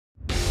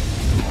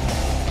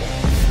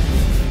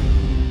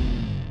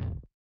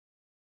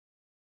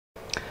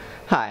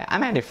Hi,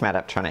 I'm Andy from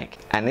Adaptronic,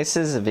 and this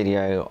is a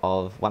video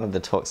of one of the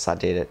talks I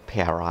did at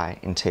PRI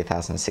in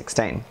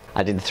 2016.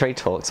 I did 3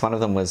 talks. One of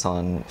them was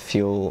on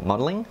fuel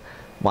modelling,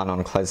 one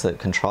on closed-loop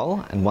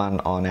control, and one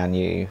on our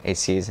new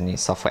ECUs and new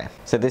software.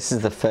 So this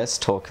is the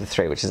first talk of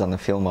 3, which is on the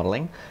fuel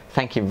modelling.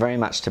 Thank you very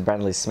much to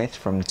Bradley Smith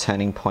from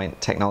Turning Point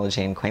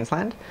Technology in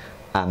Queensland,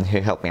 who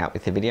helped me out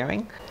with the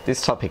videoing.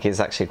 This topic is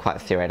actually quite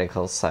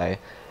theoretical, so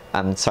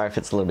I'm sorry if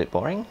it's a little bit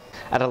boring.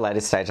 At a later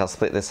stage, I'll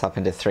split this up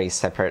into 3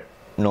 separate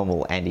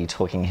normal Andy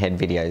talking head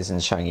videos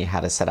and showing you how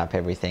to set up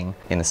everything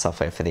in the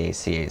software for the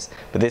ECUs.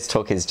 But this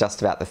talk is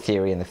just about the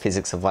theory and the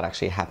physics of what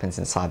actually happens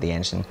inside the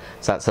engine,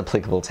 so it's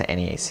applicable to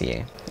any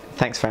ECU.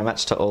 Thanks very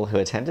much to all who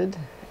attended,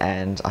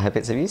 and I hope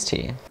it's of use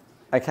to you.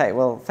 Okay,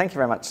 well, thank you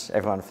very much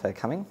everyone for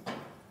coming.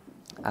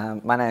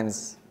 My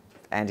name's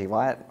Andy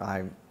Wyatt.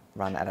 I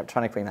run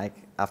Adaptronic. We make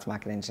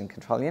aftermarket engine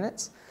control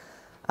units.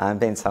 I've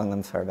been selling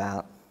them for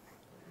about,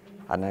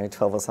 I don't know,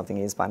 12 or something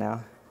years by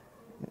now.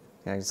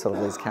 You know, you sort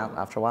of lose count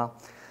after a while.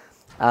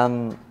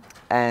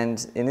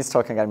 And in this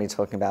talk I'm going to be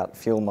talking about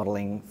fuel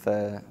modelling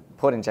for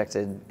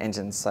port-injected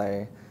engines,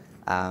 so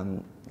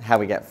how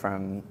we get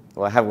from,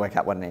 well, how we work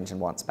out what an engine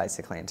wants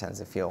basically in terms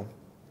of fuel,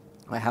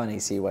 or how an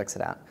ECU works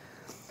it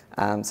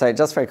out. So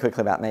just very quickly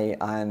about me,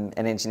 I'm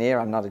an engineer,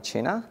 I'm not a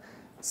tuner,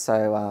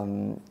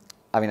 so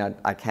I mean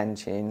I can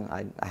tune,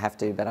 I have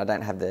to, but I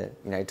don't have the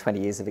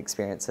 20 years of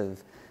experience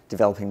of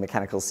developing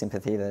mechanical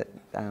sympathy that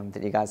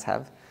you guys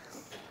have.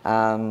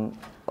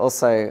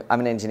 Also, I'm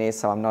an engineer,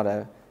 so I'm not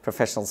a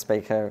professional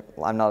speaker.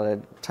 I'm not a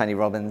Tony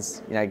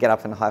Robbins, get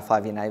up and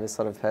high-five your neighbour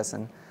sort of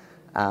person.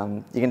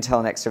 You can tell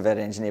an extroverted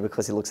engineer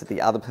because he looks at the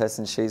other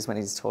person's shoes when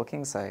he's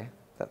talking, so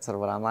that's sort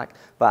of what I'm like.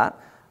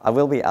 But I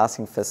will be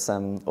asking for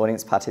some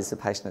audience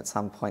participation at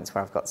some points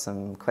where I've got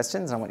some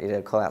questions and I want you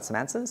to call out some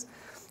answers.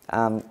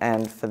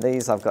 And for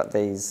these, I've got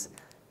these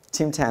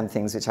Tim Tam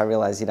things, which I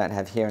realise you don't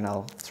have here, and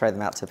I'll throw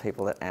them out to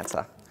people that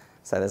answer.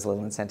 So there's a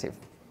little incentive.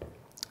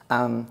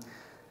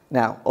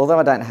 Now, although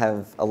I don't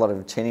have a lot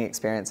of tuning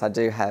experience, I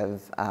do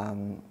have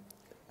an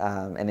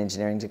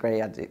engineering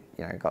degree. I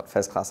got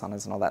first-class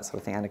honours and all that sort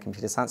of thing, and a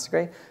computer science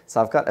degree.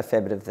 So I've got a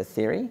fair bit of the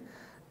theory,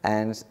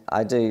 and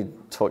I do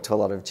talk to a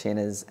lot of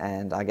tuners,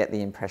 and I get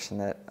the impression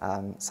that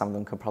some of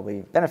them could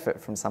probably benefit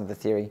from some of the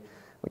theory,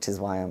 which is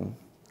why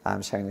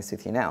I'm sharing this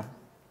with you now.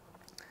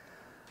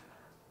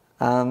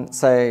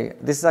 So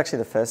this is actually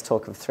the first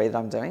talk of 3 that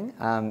I'm doing.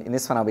 In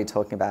this one, I'll be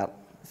talking about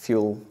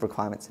fuel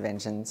requirements of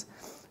engines.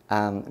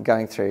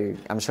 Going through,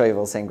 I'm sure you've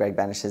all seen Greg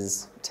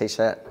Banish's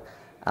t-shirt,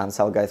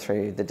 so I'll go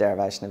through the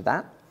derivation of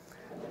that.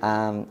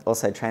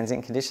 Also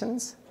transient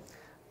conditions,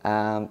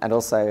 and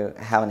also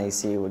how an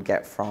ECU would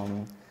get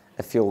from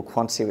a fuel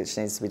quantity which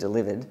needs to be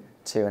delivered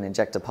to an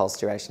injector pulse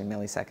duration in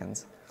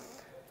milliseconds,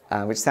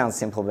 which sounds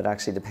simple but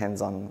actually depends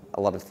on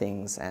a lot of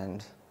things,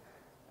 and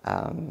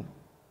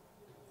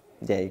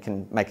yeah, you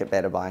can make it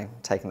better by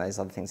taking those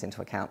other things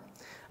into account.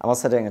 I'm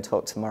also doing a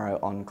talk tomorrow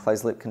on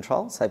closed loop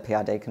control, so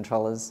PID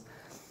controllers,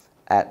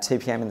 at 2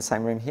 PM in the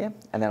same room here,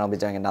 and then I'll be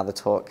doing another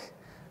talk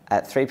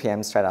at 3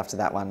 PM straight after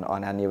that one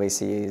on our new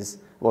ECUs,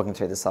 walking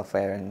through the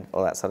software and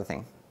all that sort of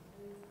thing.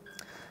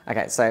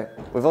 Okay, so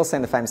we've all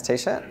seen the famous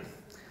t-shirt.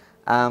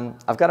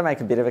 I've got to make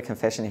a bit of a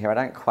confession here.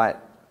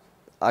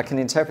 I can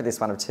interpret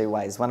this one of 2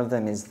 ways. One of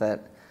them is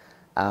that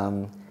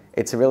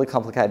it's a really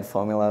complicated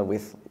formula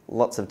with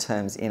lots of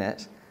terms in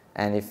it,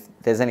 and if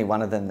there's any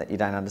one of them that you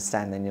don't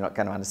understand, then you're not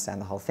going to understand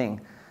the whole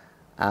thing.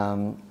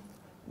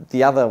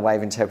 The other way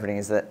of interpreting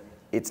is that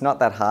it's not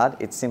that hard,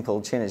 it's simple,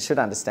 tuners should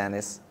understand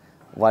this.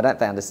 Why don't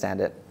they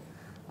understand it?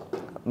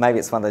 Maybe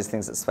it's one of those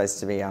things that's supposed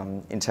to be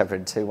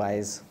interpreted 2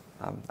 ways,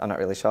 I'm not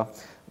really sure.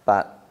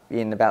 But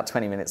in about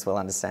 20 minutes we'll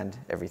understand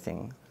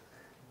everything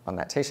on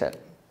that t-shirt.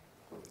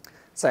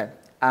 So,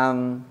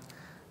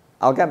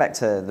 I'll go back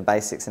to the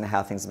basics and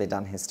how things have been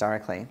done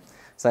historically.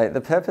 So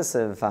the purpose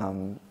of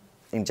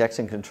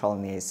injection control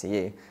in the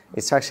ECU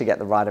is to actually get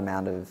the right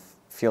amount of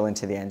fuel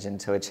into the engine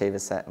to achieve a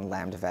certain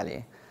lambda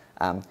value,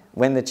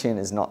 when the tune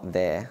is not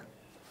there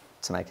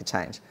to make a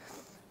change.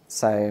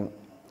 So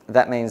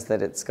that means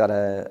that it's got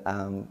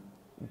to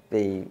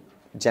be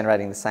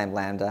generating the same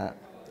lambda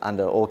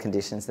under all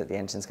conditions that the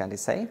engine's going to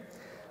see,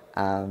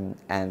 and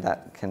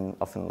that can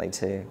often lead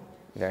to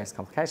various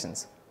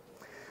complications.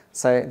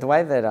 So the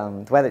way that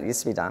it used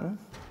to be done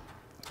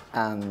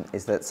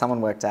is that someone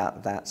worked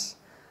out that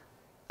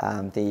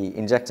the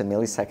injector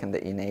millisecond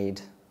that you need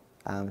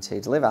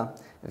to deliver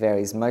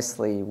varies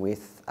mostly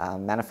with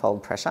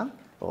manifold pressure,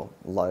 or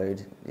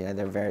load,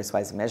 there are various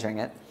ways of measuring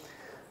it,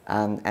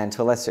 and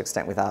to a lesser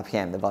extent with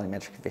RPM, the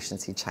volumetric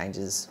efficiency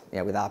changes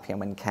with RPM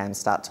when cams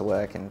start to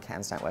work and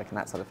cams don't work and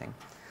that sort of thing.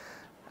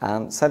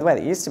 So the way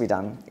that it used to be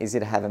done is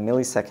you'd have a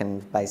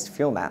millisecond-based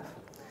fuel map,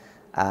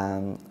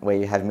 where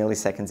you have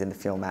milliseconds in the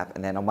fuel map,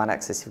 and then on one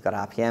axis you've got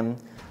RPM,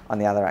 on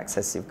the other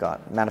axis you've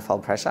got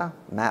manifold pressure,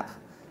 map,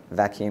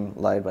 vacuum,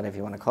 load, whatever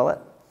you want to call it.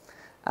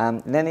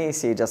 And then the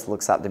ECU just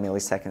looks up the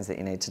milliseconds that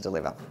you need to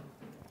deliver.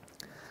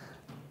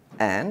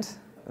 And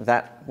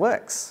that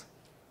works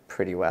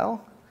pretty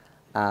well,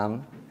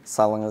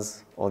 so long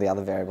as all the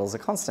other variables are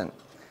constant.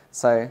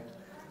 So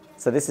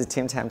So this is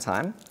Tim Tam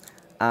time.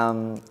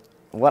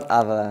 What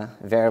other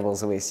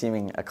variables are we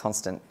assuming are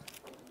constant,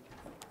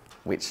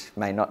 which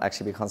may not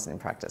actually be constant in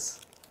practice?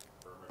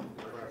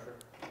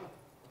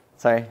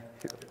 Sorry?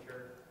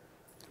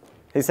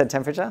 Who said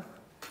temperature?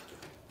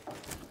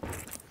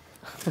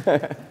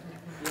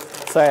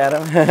 Sorry,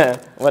 Adam.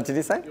 What did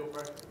you say? Fuel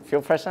pressure.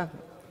 Fuel pressure?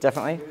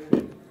 Definitely.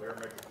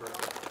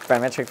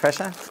 Barometric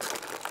pressure.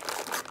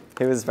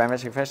 Who was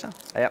barometric pressure?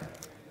 Oh, yep.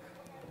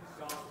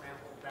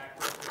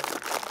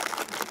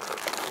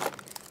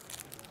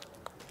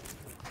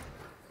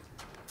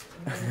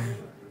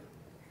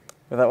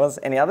 Well, that was.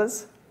 Any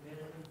others?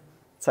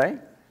 Sorry?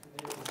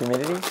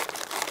 Humidity?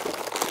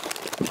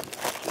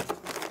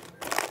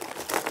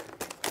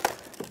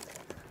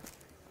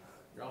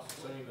 You're also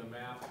assuming the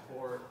math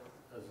for it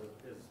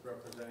is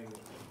representing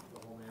the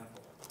whole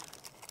manifold.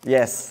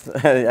 Yes.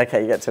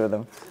 Okay, you get two of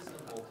them.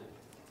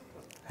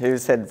 Who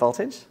said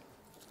voltage?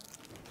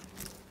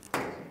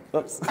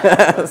 Oops.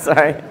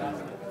 Sorry.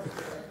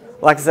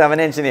 Like I said, I'm an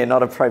engineer,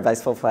 not a pro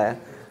baseball player.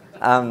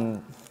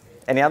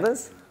 Any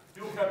others?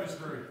 Fuel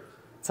chemistry.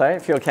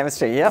 Sorry, fuel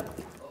chemistry, yep.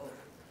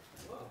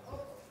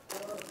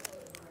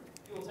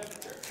 Fuel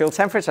temperature. Fuel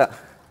temperature.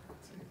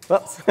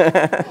 Whoops.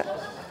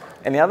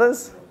 Any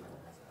others?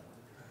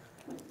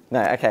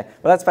 No, okay.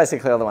 Well, that's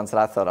basically all the ones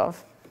that I thought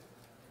of.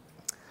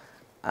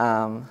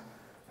 Oh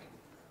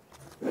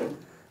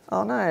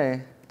no,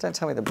 don't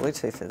tell me the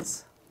Bluetooth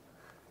is.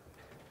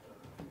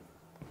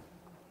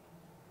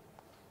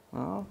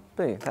 Oh,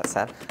 boo, that's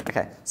sad.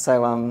 Okay,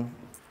 so I'm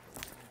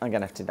going to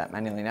have to do that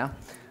manually now.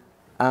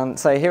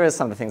 So here are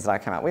some of the things that I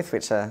came up with,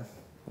 which are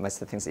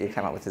most of the things that you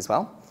came up with as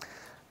well.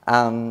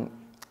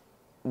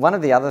 One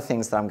of the other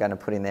things that I'm going to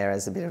put in there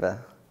as a bit of a,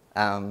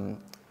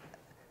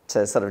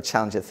 to sort of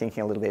challenge your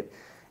thinking a little bit,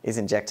 is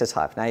injector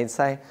type. Now you'd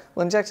say,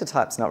 well, injector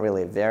type's not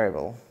really a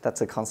variable.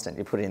 That's a constant.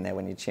 You put it in there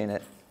when you tune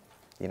it.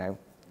 You know,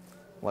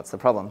 what's the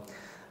problem?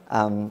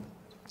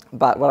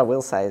 But what I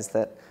will say is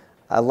that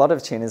a lot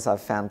of tuners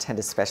I've found tend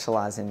to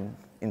specialise in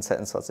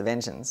certain sorts of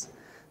engines.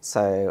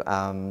 So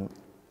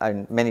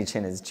many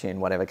tuners tune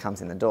whatever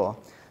comes in the door.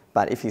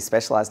 But if you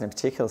specialise in a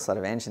particular sort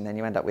of engine, then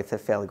you end up with a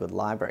fairly good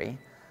library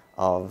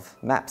of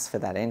maps for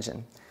that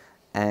engine.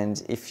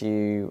 And if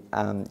you,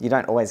 you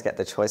don't always get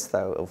the choice,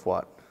 though, of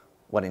what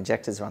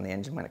injectors are on the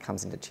engine when it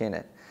comes in to tune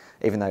it.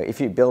 Even though if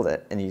you build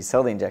it and you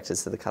sell the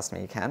injectors to the customer,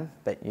 you can,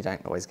 but you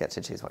don't always get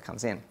to choose what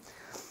comes in.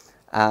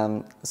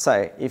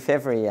 So if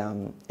every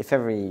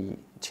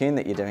tune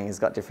that you're doing has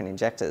got different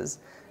injectors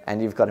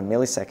and you've got a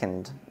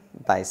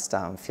millisecond-based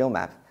fuel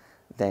map,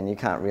 then you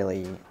can't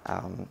really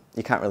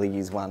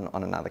use one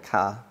on another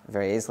car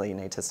very easily. You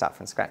need to start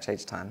from scratch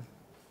each time.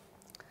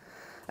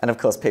 And of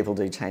course, people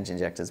do change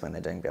injectors when they're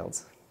doing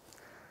builds,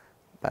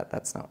 but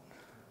that's not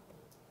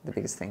the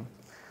biggest thing.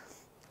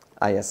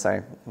 Oh yes,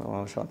 sorry,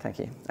 well, sure, thank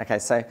you. Okay,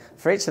 so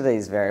for each of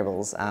these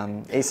variables,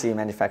 ECU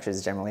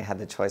manufacturers generally had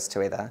the choice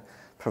to either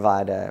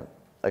provide a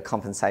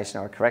compensation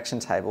or a correction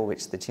table,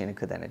 which the tuner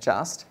could then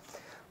adjust,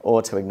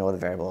 or to ignore the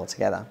variable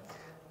altogether.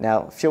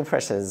 Now, fuel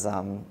pressure is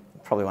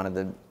probably one of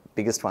the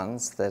biggest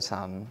ones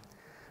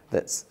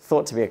that's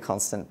thought to be a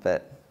constant,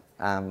 but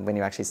when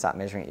you actually start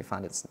measuring it, you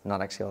find it's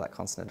not actually all that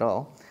constant at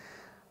all.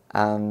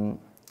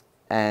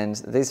 And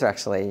these are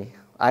actually,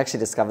 I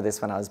actually discovered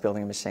this when I was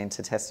building a machine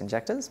to test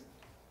injectors.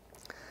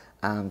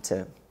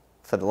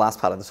 For the last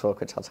part of the talk,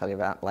 which I'll tell you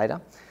about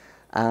later.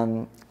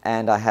 And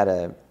I had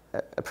a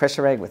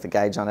pressure reg with a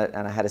gauge on it,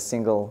 and I had a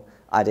single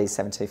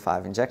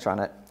ID725 injector on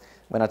it.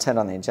 When I turned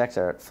on the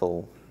injector at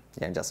full,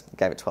 just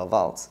gave it 12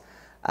 volts,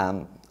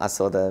 I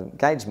saw the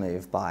gauge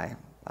move by,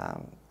 I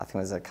think it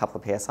was a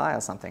couple of PSI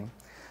or something.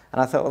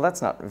 And I thought, well,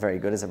 that's not very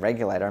good as a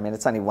regulator. I mean,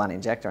 it's only one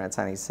injector and it's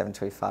only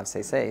 725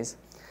 cc's.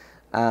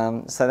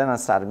 So then I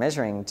started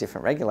measuring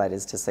different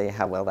regulators to see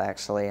how well they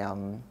actually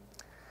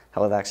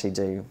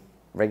do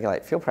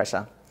regulate fuel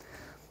pressure.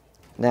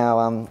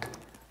 Now,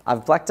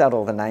 I've blacked out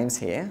all the names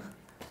here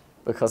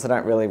because I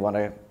don't really want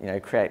to,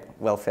 create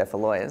welfare for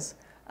lawyers.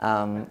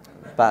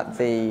 But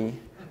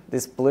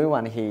this blue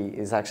one here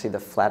is actually the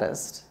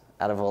flattest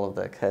out of all of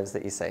the curves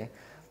that you see,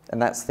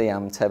 and that's the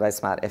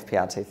TurboSmart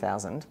FPR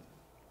 2000.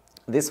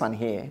 This one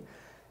here,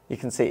 you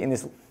can see in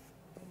this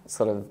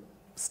sort of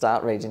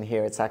start region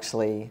here, it's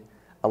actually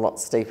a lot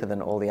steeper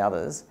than all the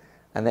others.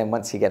 And then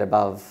once you get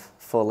above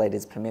 4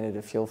 litres per minute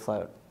of fuel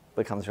flow, it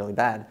becomes really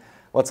bad.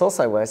 What's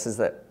also worse is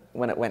that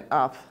when it went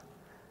up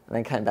and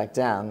then came back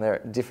down, there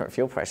are different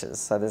fuel pressures.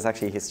 So there's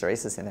actually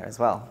hysteresis in there as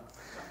well.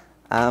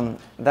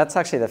 That's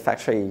actually the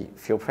factory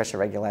fuel pressure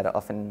regulator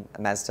off in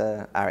a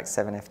Mazda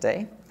RX-7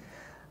 FD.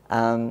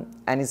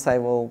 And you say,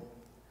 well,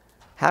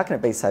 how can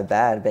it be so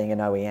bad being an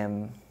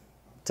OEM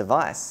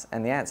device?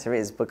 And the answer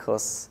is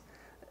because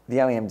the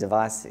OEM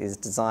device is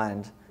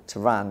designed to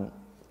run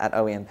at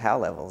OEM power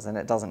levels, and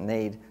it doesn't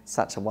need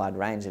such a wide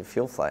range of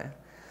fuel flow.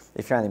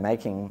 If you're only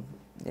making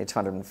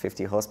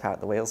 250 horsepower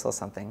at the wheels or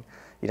something,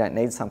 you don't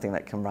need something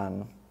that can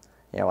run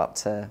up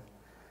to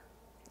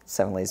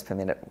 7 litres per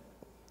minute.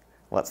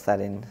 What's that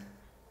in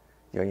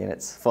your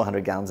units?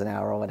 400 gallons an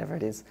hour or whatever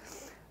it is.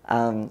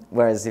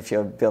 Whereas if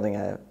you're building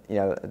a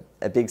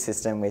big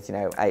system with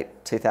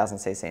 8 2000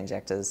 cc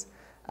injectors,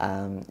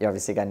 you're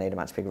obviously going to need a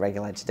much bigger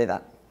regulator to do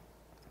that.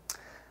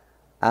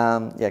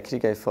 Yeah, could you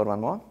go forward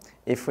one more?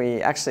 If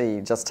we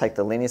actually just take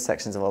the linear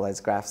sections of all those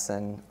graphs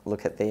and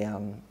look at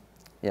the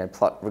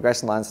plot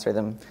regression lines through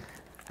them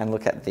and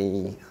look at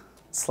the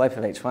slope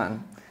of each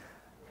one,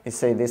 you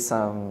see this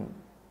factory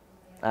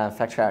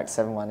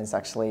RX7 one is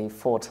actually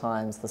 4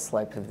 times the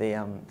slope of the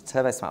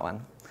TurboSmart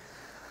one.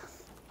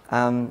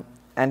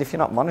 And if you're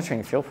not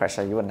monitoring fuel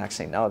pressure, you wouldn't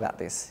actually know about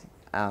this.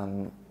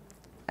 And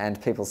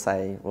people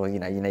say, well, you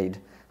need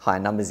higher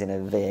numbers in a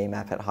VE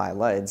map at higher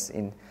loads.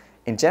 In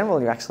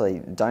general, you actually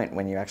don't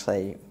when you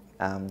actually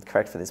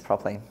correct for this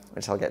properly,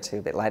 which I'll get to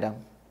a bit later.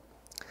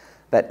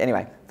 But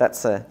anyway,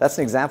 that's an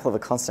example of a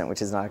constant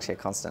which is not actually a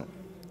constant.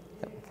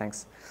 Yep,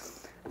 thanks.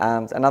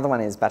 Another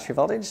one is battery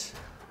voltage,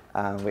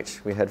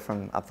 which we heard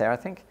from up there, I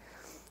think.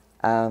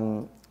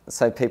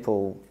 So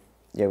people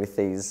with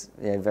these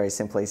very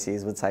simple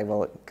ECUs would say,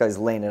 well, it goes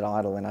lean at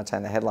idle when I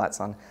turn the headlights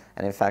on.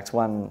 And in fact,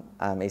 one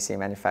ECU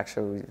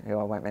manufacturer, who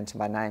I won't mention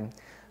by name,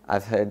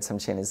 I've heard some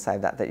tuners say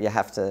that you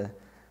have to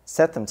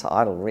set them to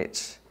idle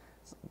rich,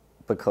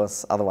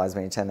 because otherwise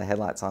when you turn the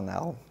headlights on,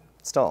 they'll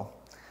stall.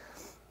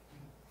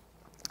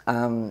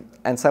 And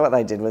so what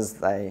they did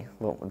was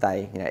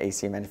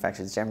ECU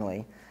manufacturers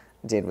generally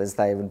did was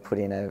they would put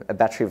in a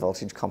battery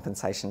voltage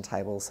compensation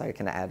table, so you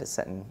can add a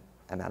certain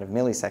amount of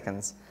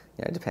milliseconds,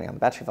 depending on the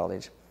battery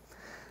voltage.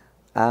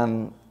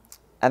 And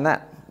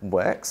that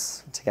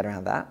works to get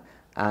around that.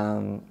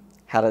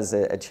 How does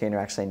a tuner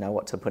actually know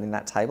what to put in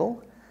that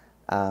table?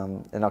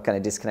 They're not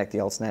going to disconnect the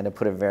alternator,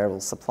 put a variable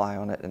supply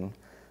on it and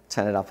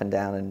turn it up and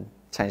down and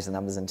change the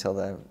numbers until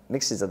the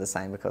mixtures are the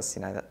same, because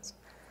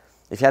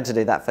if you had to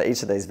do that for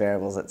each of these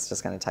variables, it's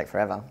just going to take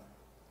forever.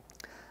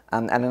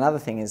 And another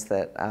thing is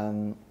that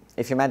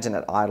if you imagine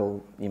at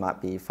idle, you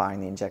might be firing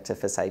the injector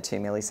for, say, 2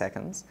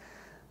 milliseconds.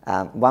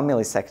 1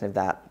 millisecond of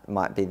that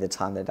might be the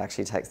time that it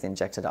actually takes the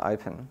injector to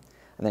open.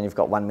 And then you've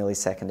got 1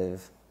 millisecond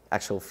of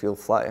actual fuel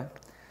flow.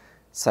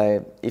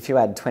 So if you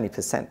add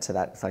 20% to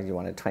that, so you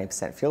wanted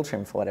 20% fuel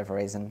trim for whatever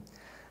reason,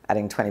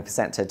 adding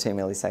 20% to 2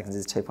 milliseconds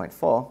is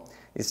 2.4.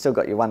 You've still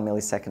got your 1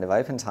 millisecond of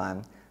open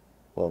time,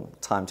 well,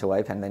 time to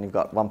open, then you've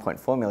got 1.4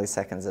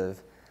 milliseconds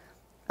of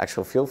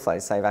actual fuel flow.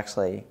 So you've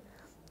actually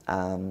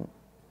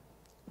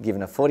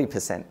given a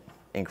 40%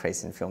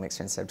 increase in fuel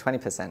mixture instead of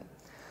 20%.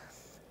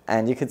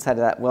 And you could say to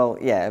that, well,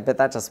 yeah, but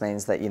that just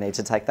means that you need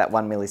to take that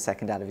 1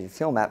 millisecond out of your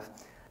fuel map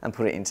and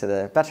put it into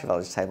the battery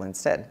voltage table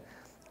instead.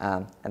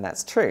 And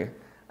that's true.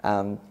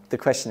 The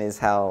question is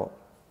how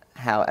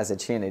as a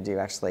tuner, do you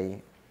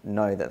actually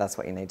know that that's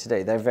what you need to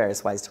do? There are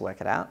various ways to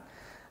work it out.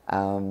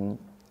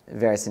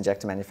 Various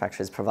injector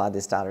manufacturers provide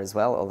this data as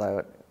well,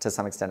 although to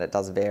some extent it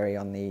does vary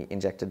on the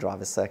injector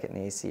driver circuit in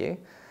the ECU.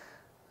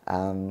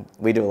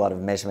 We do a lot of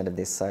measurement of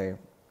this,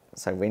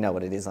 so we know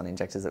what it is on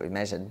injectors that we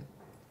measured.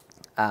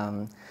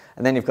 And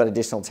then you've got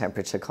additional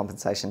temperature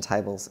compensation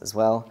tables as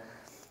well.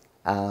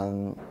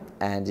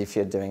 And if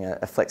you're doing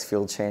a flex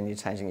fuel tune, you're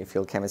changing your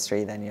fuel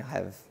chemistry, then you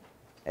have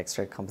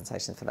extra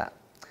compensation for that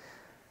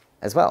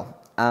as well.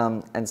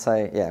 And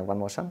so, yeah, one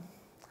more, Sean.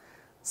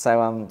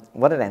 So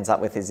what it ends up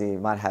with is you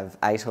might have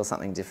 8 or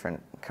something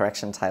different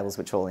correction tables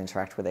which all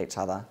interact with each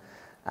other.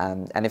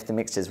 And if the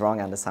mixture is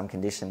wrong under some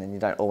condition, then you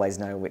don't always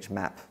know which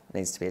map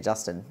needs to be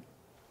adjusted.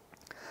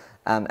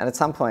 And at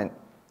some point,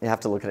 you have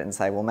to look at it and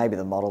say, well, maybe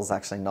the model's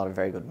actually not a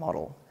very good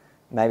model.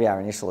 Maybe our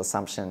initial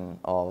assumption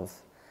of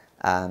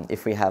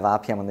if we have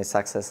RPM on this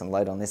axis and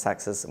load on this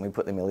axis and we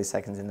put the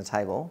milliseconds in the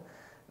table,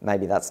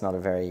 maybe that's not a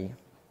very,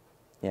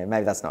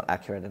 maybe that's not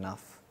accurate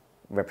enough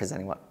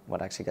representing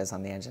what actually goes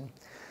on the engine.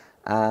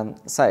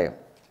 So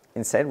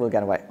instead, we're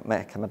going to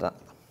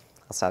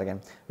I'll start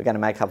again. We're going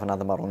to make up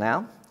another model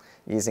now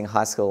using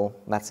high school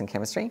maths and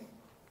chemistry.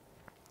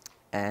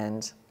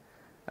 And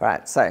all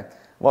right, so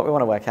what we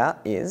want to work out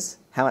is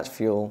how much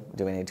fuel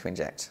do we need to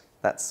inject?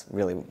 That's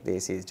really the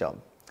ECU's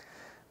job.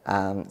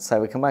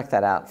 So we can work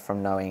that out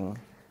from knowing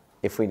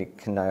if we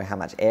can know how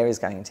much air is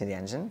going into the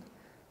engine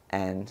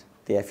and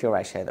the air-fuel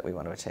ratio that we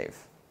want to achieve.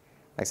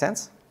 Make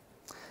sense?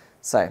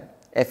 So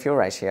air-fuel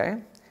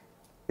ratio,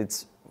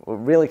 it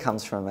really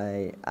comes from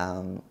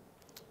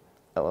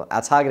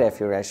our target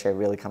air-fuel ratio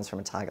really comes from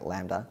a target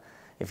lambda.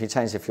 If you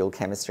change the fuel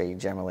chemistry,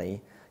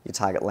 generally your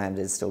target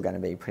lambda is still going to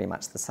be pretty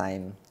much the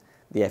same.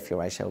 The air-fuel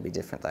ratio will be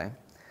different though.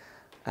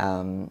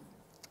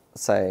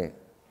 So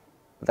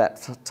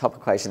that top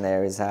equation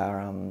there is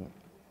our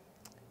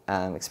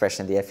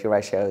expression of the air-fuel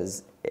ratio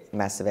is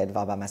mass of air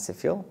divided by mass of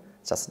fuel.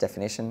 It's just a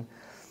definition.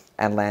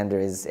 And lambda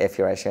is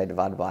air-fuel ratio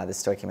divided by the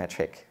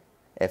stoichiometric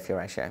air-fuel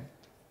ratio.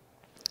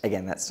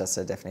 Again, that's just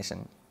a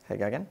definition. Here we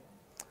go again.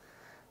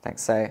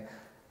 Thanks. So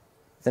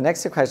the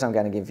next equation I'm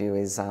going to give you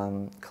is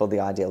called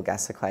the ideal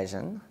gas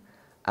equation.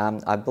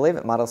 I believe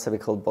it might also be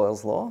called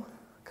Boyle's law.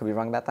 Could be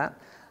wrong about that.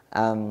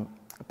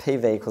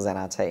 PV equals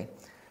nRT.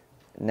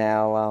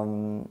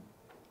 Now,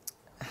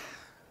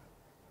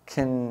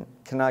 can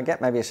I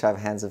get maybe a show of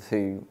hands of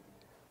who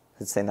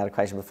has seen that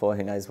equation before,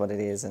 who knows what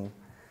it is, and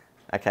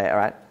Okay, all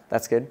right,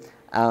 that's good.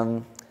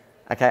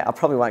 Okay, I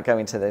probably won't go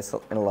into this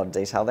in a lot of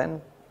detail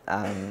then.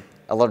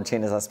 A lot of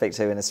tuners I speak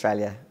to in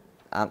Australia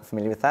aren't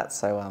familiar with that,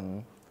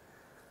 so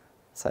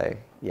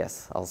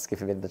yes, I'll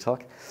skip a bit of the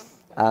talk.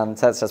 So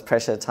that's just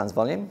pressure times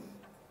volume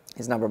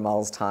is number of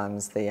moles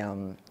times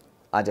the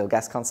ideal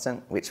gas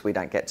constant, which we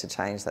don't get to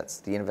change, that's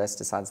the universe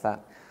decides that,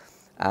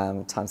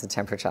 times the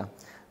temperature.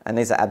 And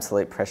these are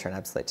absolute pressure and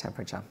absolute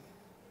temperature.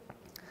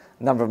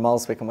 Number of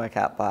moles we can work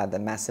out by the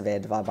mass of air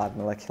divided by the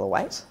molecular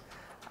weight,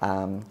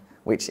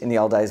 which in the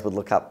old days would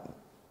look up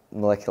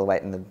molecular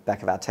weight in the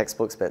back of our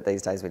textbooks, but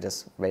these days we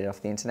just read it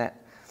off the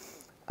internet.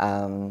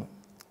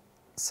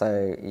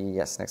 So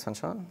yes, next one,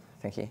 Sean.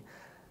 Thank you.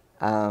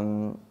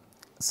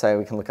 So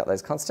we can look up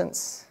those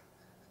constants.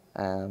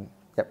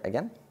 Yep,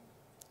 again.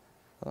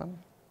 Another one.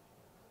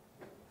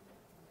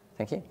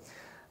 Thank you.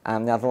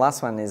 Now the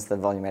last one is the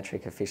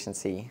volumetric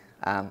efficiency.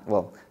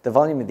 Well, the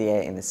volume of the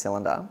air in the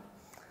cylinder.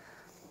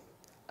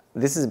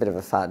 This is a bit of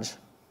a fudge.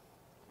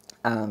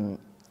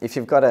 If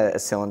you've got a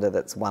cylinder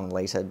that's 1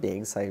 litre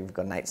big, so you've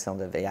got an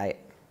 8-cylinder V8,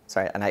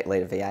 sorry, an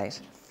 8-litre V8,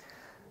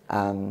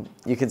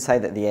 you could say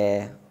that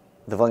the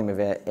volume of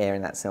air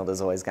in that cylinder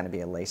is always going to be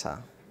 1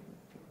 litre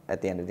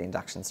at the end of the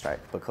induction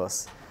stroke,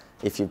 because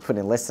if you put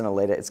in less than 1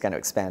 litre, it's going to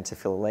expand to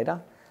fill 1 litre,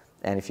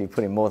 and if you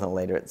put in more than 1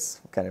 litre,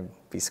 it's going to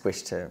be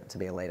squished to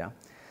be 1 litre.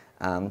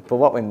 But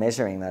what we're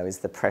measuring, though, is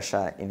the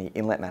pressure in the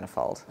inlet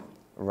manifold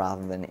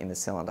rather than in the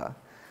cylinder.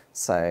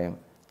 So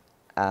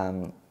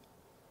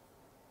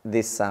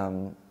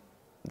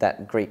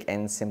that Greek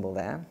N symbol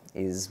there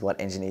is what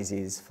engineers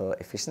use for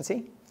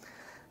efficiency.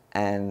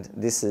 And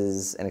this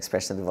is an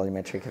expression of the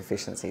volumetric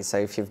efficiency. So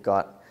if you've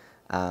got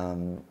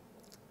an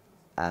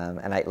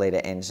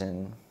 8-litre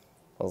engine,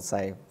 we'll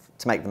say,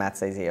 to make the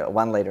maths easier, a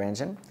 1-litre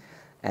engine,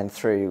 and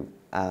through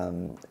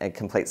a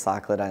complete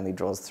cycle it only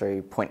draws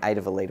through 0.8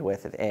 of a litre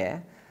worth of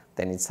air,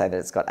 then you'd say that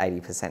it's got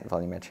 80%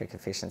 volumetric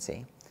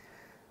efficiency.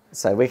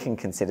 So we can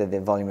consider the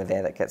volume of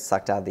air that gets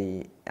sucked out of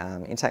the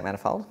intake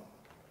manifold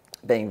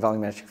being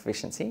volumetric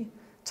efficiency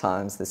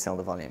times the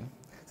cylinder volume.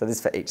 So this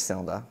is for each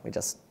cylinder, we're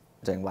just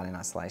doing one in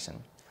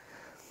isolation.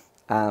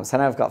 So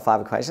now I've got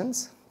 5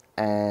 equations,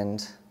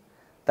 and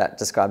that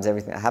describes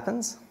everything that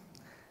happens.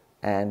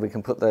 And we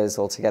can put those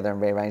all together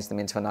and rearrange them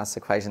into a nice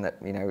equation that,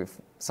 you know,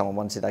 if someone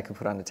wanted to, they could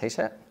put on a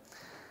t-shirt.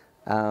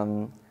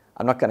 I'm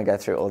not going to go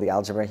through all the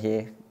algebra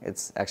here.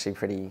 It's actually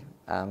pretty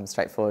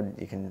straightforward.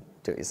 You can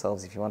do it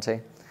yourselves if you want to.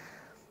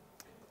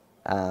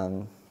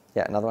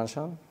 Yeah, another one,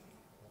 Sean.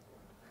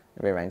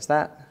 Rearrange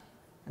that,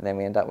 and then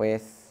we end up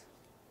with,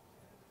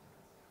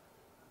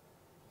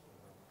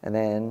 and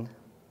then,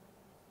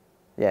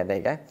 yeah, there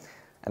you go.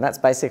 And that's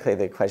basically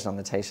the equation on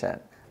the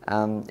t-shirt.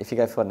 If you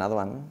go for another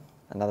one,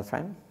 another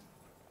frame,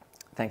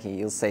 thank you,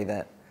 you'll see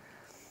that.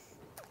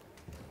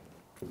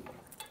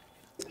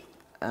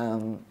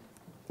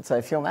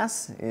 So fuel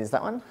mass is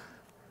that one.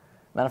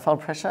 Manifold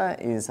pressure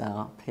is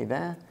our P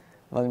there.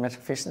 Volumetric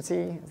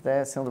efficiency is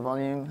there. Cylinder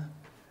volume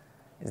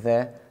is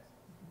there.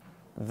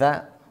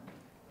 That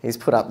is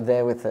put up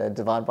there with a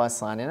divide by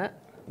sign in it,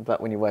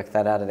 but when you work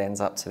that out, it ends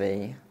up to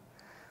be,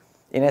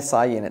 in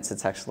SI units,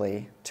 it's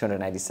actually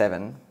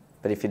 287,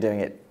 but if you're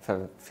doing it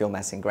for fuel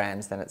mass in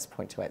grams, then it's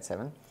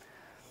 0.287.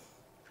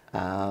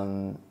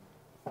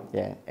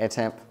 Yeah, air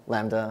temp,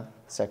 lambda,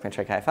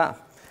 stoichiometric AFR.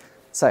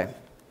 So,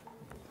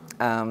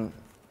 now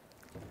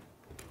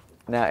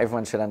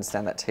everyone should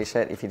understand that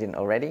t-shirt if you didn't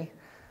already.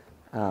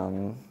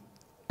 And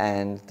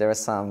there are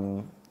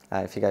some,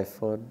 if you go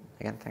forward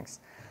again, thanks.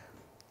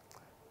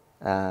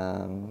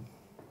 I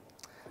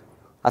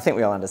think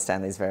we all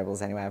understand these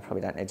variables anyway. I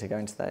probably don't need to go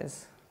into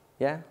those.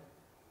 Yeah?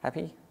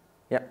 Happy?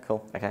 Yep,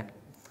 cool, okay.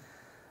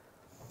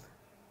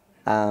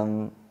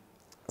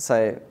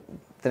 So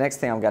the next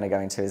thing I'm going to go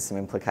into is some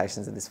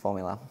implications of this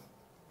formula.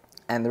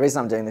 And the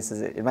reason I'm doing this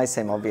is it may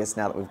seem obvious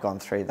now that we've gone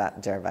through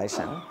that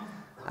derivation,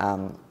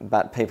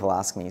 but people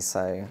ask me,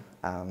 so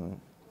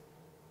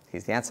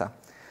here's the answer.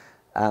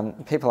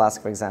 People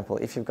ask, for example,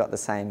 if you've got the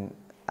same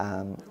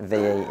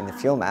VE in the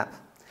fuel map,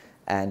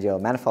 and your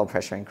manifold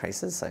pressure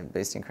increases, so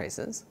boost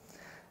increases,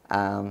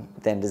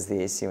 then does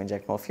the ECU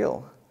inject more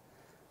fuel?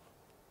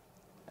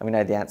 And we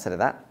know the answer to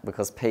that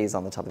because P is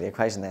on the top of the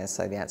equation there,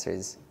 so the answer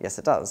is yes,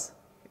 it does.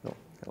 It'll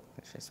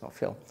introduce more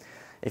fuel.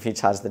 If you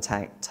charge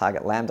the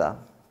target lambda,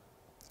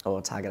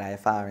 or target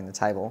AFR in the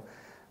table,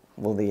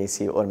 will the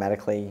ECU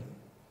automatically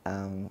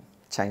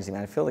change the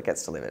amount of fuel that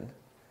gets delivered?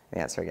 The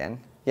answer again,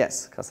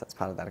 yes, because that's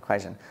part of that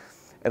equation.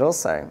 It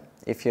also,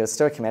 if your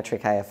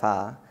stoichiometric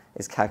AFR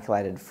is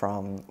calculated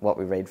from what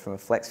we read from a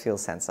flex fuel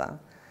sensor,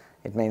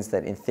 it means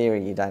that in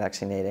theory you don't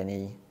actually need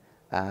any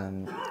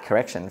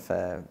correction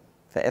for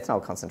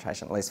ethanol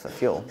concentration, at least for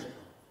fuel,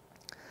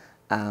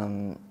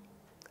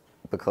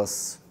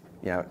 because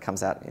it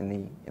comes out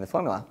in the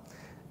formula.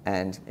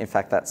 And in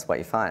fact, that's what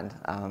you find.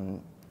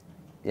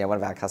 One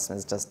of our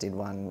customers just did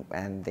one,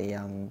 and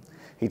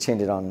he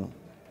tuned it on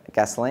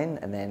gasoline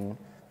and then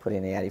put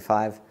in the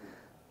 85.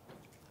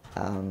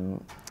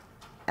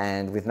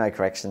 And with no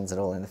corrections at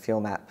all in the fuel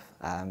map,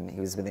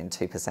 he was within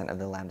 2% of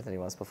the lambda that he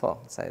was before.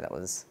 So that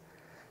was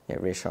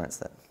reassurance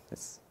that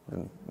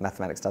the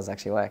mathematics does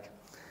actually work.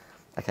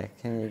 Okay,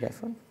 can you go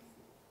forward?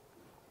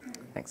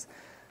 Thanks.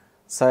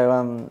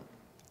 So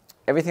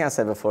everything I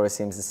said before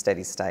assumes a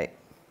steady state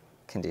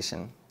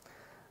condition,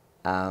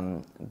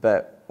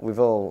 but we've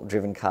all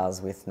driven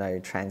cars with no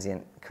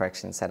transient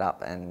correction set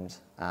up, and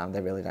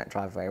they really don't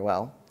drive very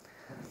well.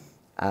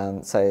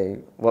 So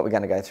what we're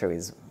going to go through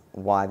is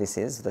why this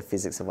is, the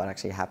physics of what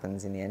actually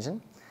happens in the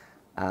engine,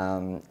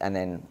 and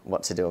then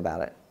what to do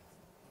about it.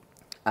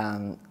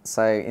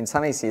 So in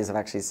some ECUs I've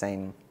actually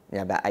seen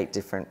about 8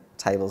 different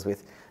tables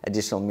with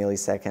additional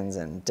milliseconds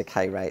and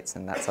decay rates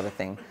and that sort of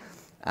thing.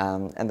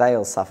 And they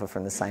all suffer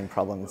from the same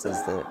problems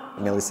as the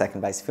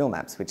millisecond-based fuel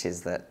maps, which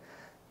is that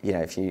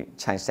if you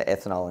change to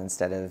ethanol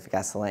instead of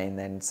gasoline,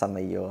 then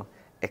suddenly your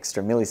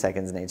extra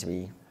milliseconds need to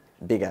be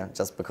bigger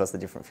just because of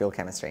the different fuel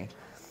chemistry.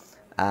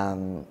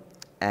 And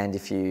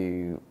if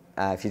you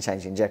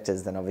change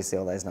injectors, then obviously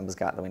all those numbers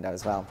go out the window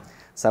as well.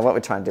 So what we're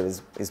trying to do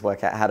is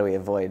work out how do we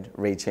avoid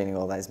retuning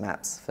all those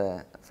maps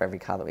for every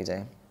car that we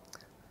do.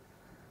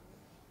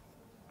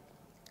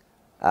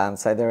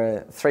 So there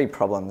are 3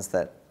 problems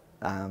that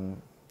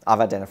I've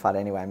identified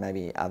anyway,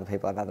 maybe other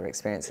people have other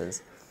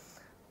experiences,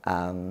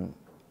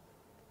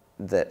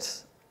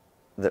 that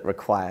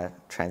require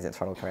transient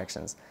throttle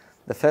corrections.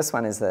 The first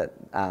one is that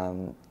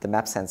the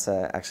map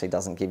sensor actually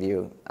doesn't give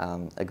you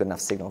a good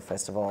enough signal,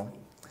 first of all.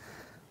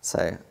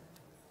 So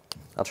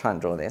I'll try and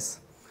draw this.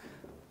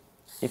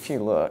 If you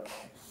look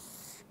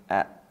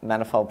at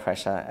manifold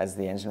pressure as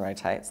the engine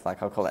rotates,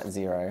 like I'll call that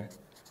 0,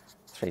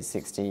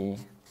 360,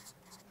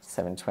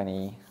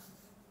 720,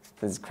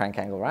 this is crank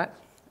angle, right?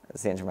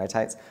 As the engine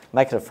rotates.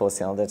 Make it a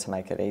 4-cylinder to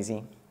make it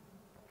easy.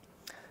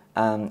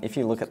 If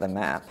you look at the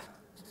map,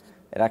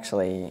 it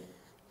actually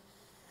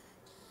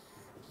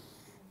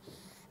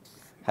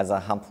has a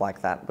hump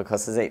like that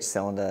because as each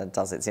cylinder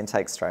does its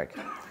intake stroke,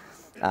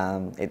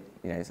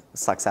 it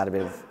sucks out a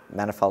bit of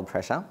manifold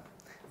pressure,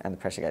 and the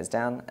pressure goes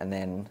down, and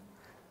then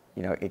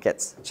it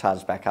gets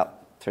charged back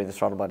up through the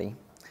throttle body.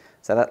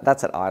 So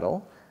that's at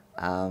idle.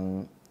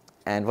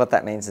 And what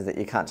that means is that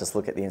you can't just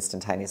look at the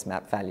instantaneous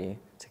map value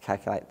to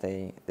calculate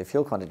the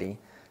fuel quantity,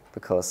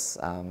 because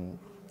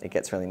it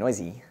gets really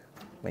noisy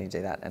when you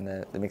do that, and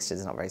the mixture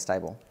is not very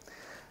stable.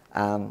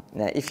 Now,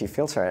 if you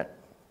filter it,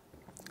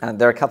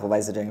 there are a couple of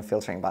ways of doing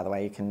filtering, by the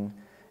way. You can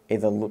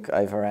either look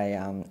over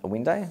a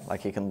window,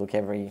 like you can look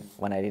every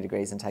 180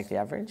 degrees and take the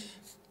average,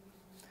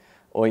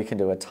 or you can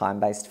do a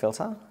time-based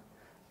filter,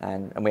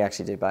 and we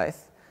actually do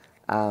both.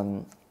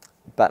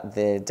 But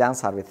the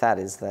downside with that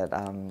is that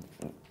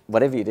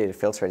whatever you do to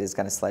filter it is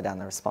going to slow down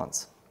the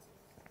response.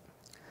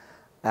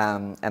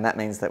 And that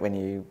means that when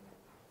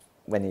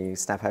you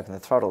snap open the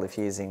throttle, if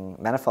you're using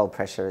manifold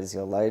pressure as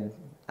your load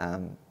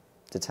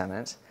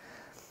determinant,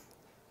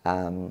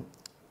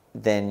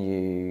 then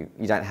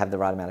you don't have the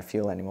right amount of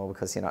fuel anymore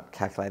because you're not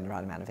calculating the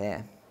right amount of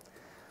air.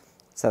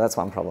 So that's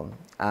one problem.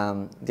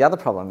 The other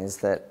problem is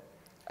that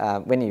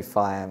when you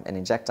fire an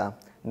injector,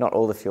 not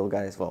all the fuel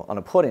goes, well, on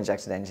a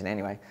port-injected engine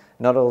anyway,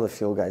 not all the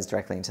fuel goes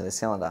directly into the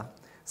cylinder.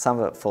 Some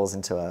of it falls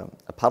into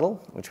a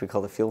puddle, which we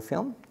call the fuel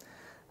film,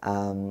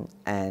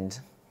 and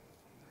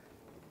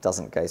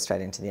doesn't go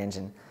straight into the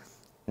engine.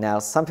 Now,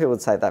 some people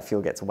would say that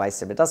fuel gets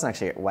wasted, but it doesn't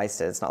actually get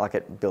wasted. It's not like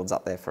it builds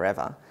up there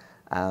forever.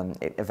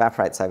 It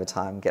evaporates over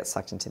time, gets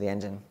sucked into the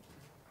engine.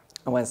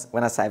 And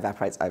when I say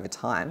evaporates over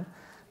time,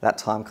 that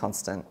time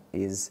constant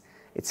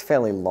it's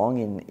fairly long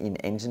in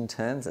engine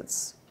terms.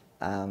 It's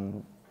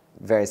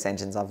various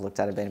engines I've looked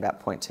at have been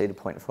about 0.2 to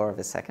 0.4 of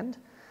a second.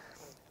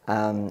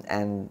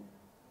 And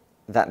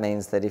that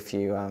means that if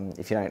you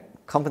don't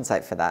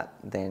compensate for that,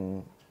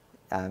 then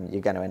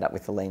you're going to end up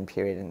with a lean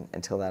period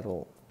until that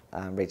all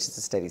reaches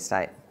a steady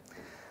state.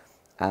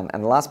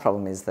 And the last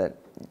problem is that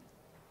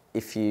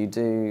if you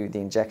do the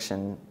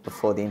injection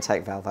before the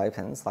intake valve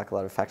opens, like a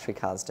lot of factory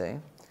cars do,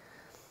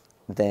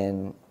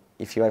 then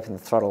if you open the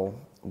throttle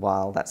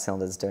while that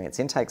cylinder is doing its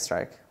intake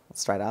stroke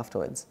straight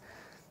afterwards,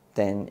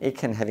 then it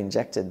can have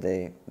injected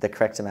the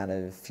correct amount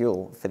of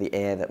fuel for the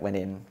air that went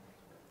in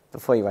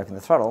before you open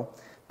the throttle,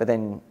 but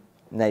then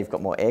now you've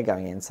got more air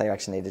going in, so you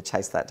actually need to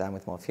chase that down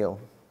with more fuel.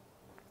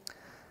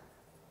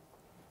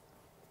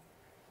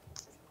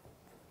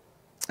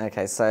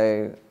 Okay,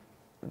 so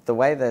the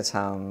way that,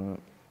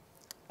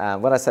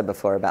 what I said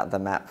before about the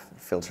map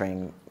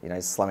filtering,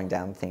 slowing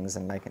down things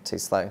and making it too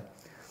slow.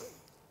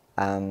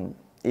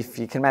 If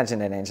you can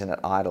imagine an engine at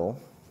idle,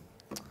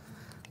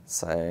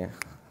 so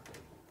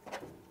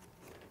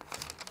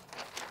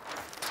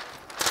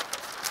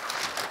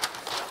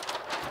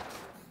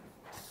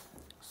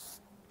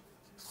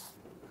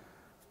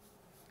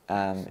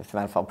if the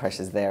manifold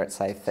pressure is there at,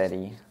 say,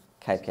 30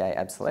 kPa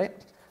absolute,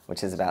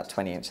 which is about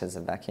 20 inches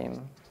of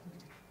vacuum.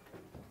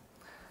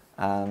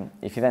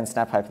 If you then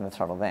snap open the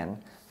throttle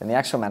then the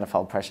actual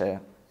manifold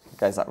pressure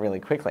goes up really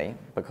quickly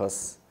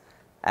because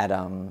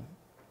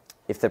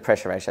if the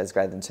pressure ratio is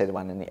greater than 2 to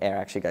 1, then the air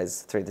actually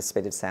goes through the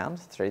speed of sound,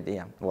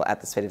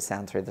 at the speed of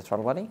sound through the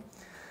throttle body.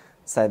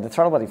 So the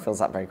throttle body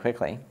fills up very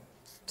quickly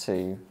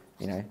to,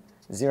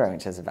 0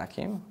 inches of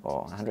vacuum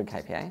or 100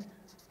 kPa.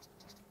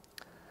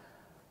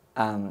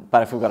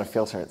 But if we've got a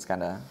filter, it's going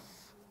to,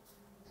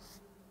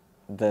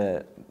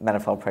 the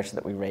manifold pressure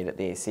that we read at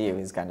the ECU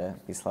is going to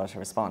be slower to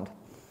respond.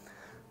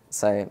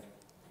 So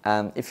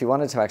if you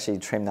wanted to actually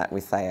trim that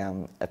with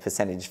a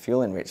percentage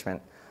fuel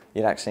enrichment,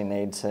 you'd actually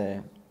need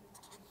to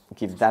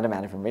give that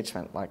amount of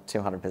enrichment, like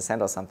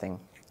 200% or something,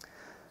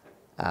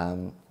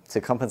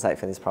 to compensate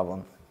for this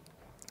problem.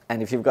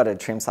 And if you've got to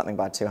trim something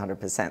by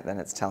 200%, then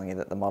it's telling you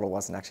that the model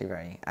wasn't actually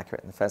very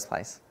accurate in the first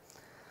place.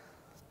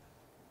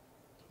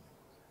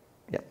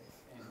 Yep.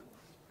 And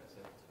press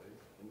F2,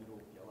 the middle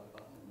yellow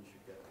button, and you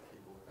should get the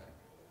keyboard back.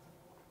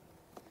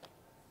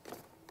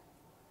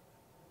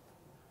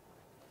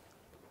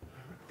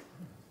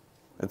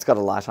 It's got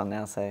a light on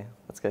now, so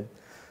that's good.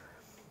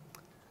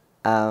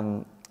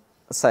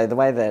 So the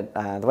way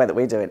that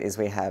we do it is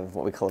we have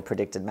what we call a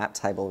predicted map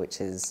table, which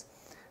is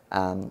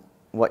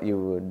what you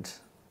would,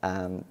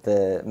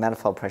 the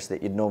manifold pressure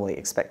that you'd normally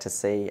expect to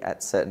see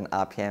at certain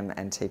RPM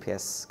and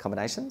TPS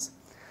combinations.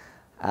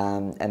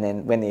 And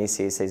then when the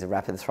ECU sees a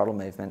rapid throttle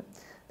movement,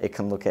 it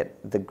can look at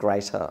the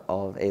greater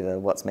of either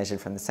what's measured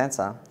from the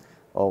sensor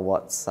or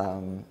what's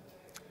in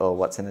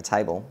the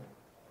table.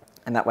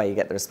 And that way you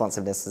get the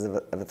responsiveness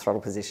of a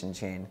throttle position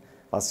tune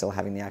while still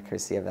having the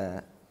accuracy of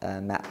a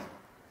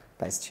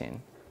map-based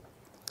tune.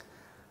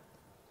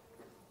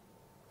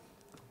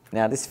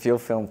 Now this fuel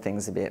film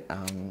thing's a bit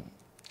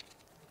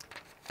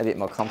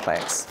more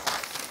complex.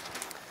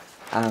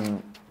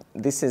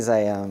 This is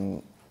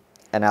an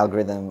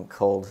algorithm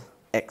called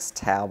X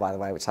tau, by the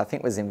way, which I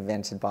think was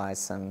invented by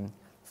some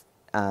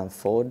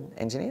Ford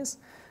engineers.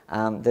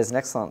 There's an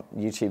excellent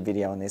YouTube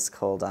video on this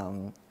called,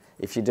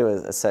 if you do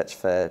a search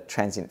for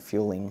transient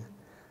fueling,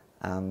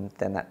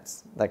 then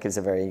that gives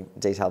a very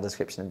detailed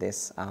description of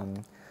this.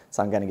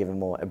 So I'm going to give a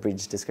more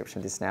abridged description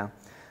of this now.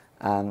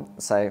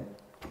 So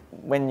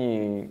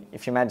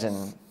if you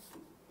imagine,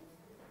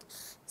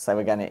 say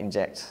we're going to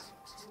inject,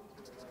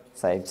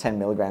 say 10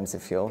 milligrams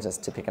of fuel,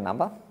 just to pick a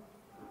number,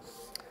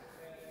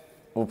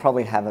 we'll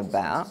probably have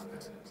about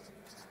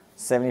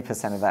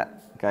 70% of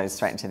that goes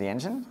straight into the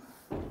engine,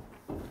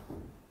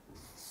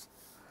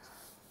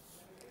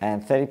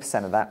 and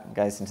 30% of that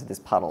goes into this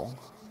puddle,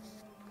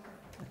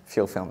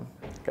 fuel film,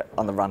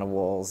 on the runner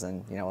walls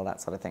and all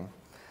that sort of thing.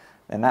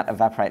 And that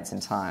evaporates in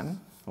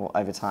time, or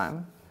over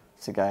time,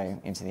 to go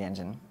into the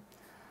engine.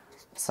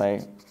 So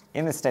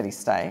in the steady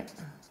state,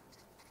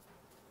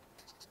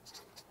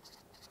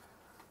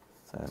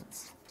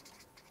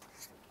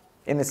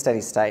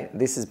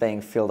 this is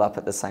being filled up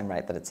at the same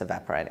rate that it's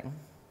evaporating.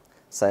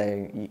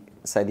 So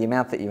the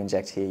amount that you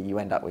inject here, you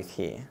end up with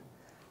here,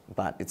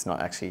 but it's not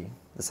actually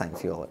the same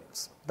fuel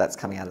that's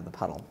coming out of the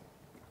puddle.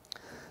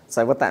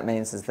 So what that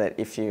means is that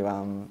if you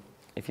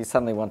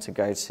suddenly want to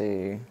go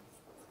to,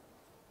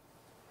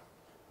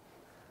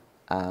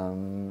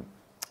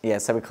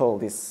 so we call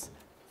this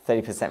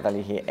 30%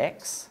 value here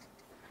x,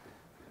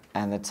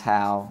 and the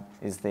tau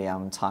is the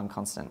time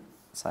constant.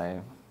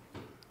 So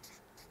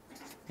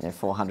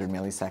 400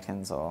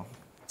 milliseconds or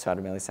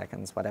 200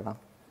 milliseconds, whatever.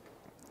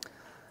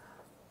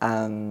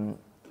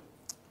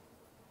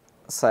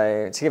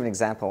 So to give an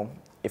example,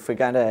 if we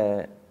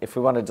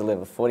want to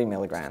deliver 40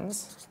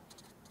 milligrams,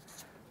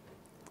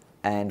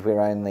 and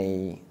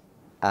we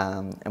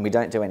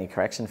don't do any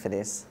correction for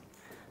this,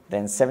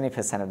 then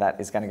 70% of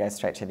that is going to go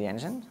straight to the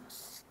engine,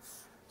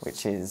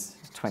 which is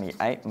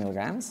 28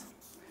 milligrams.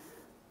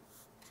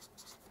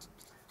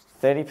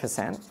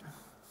 30%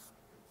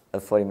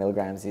 of 40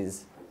 milligrams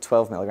is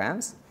 12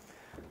 milligrams,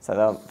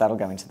 so that'll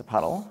go into the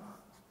puddle.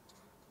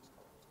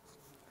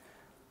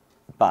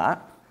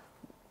 But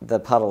the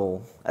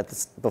puddle,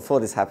 before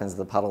this happens,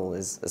 the puddle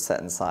is a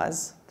certain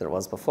size that it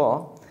was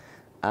before,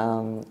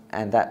 and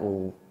that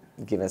will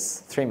give us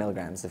 3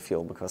 milligrams of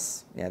fuel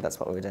because that's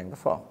what we were doing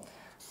before.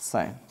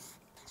 So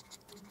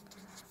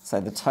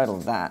the total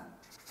of that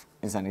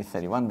is only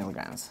 31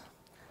 milligrams,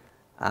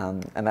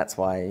 and that's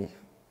why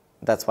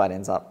it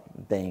ends up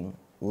being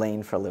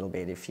lean for a little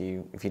bit if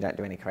you don't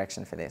do any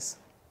correction for this.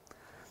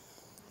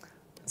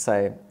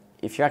 So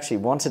if you actually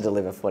want to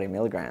deliver 40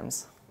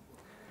 milligrams,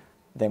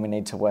 then we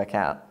need to work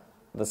out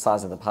the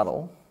size of the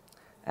puddle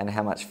and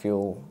how much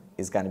fuel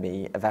is going to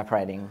be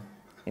evaporating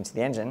into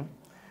the engine,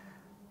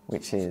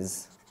 which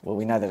is, well,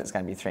 we know that it's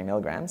going to be 3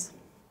 milligrams.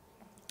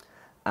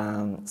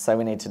 So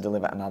we need to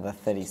deliver another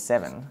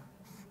 37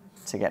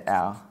 to get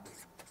our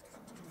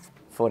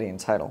 40 in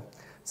total.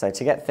 So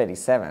to get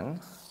 37,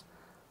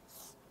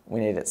 we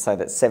need it so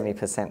that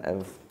 70%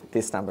 of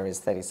this number is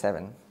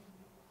 37.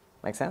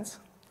 Make sense?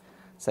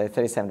 So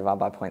 37 divided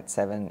by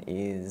 0.7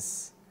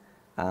 is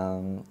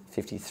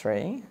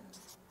 53.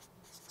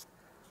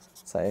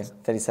 So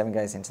 37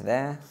 goes into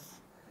there.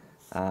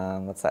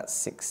 What's that?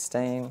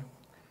 16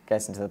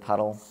 goes into the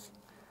puddle,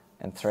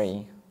 and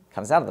 3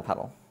 comes out of the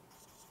puddle.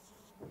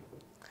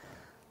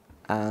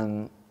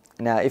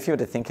 Now, if you were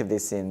to think of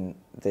this in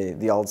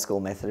the old school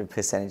method of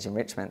percentage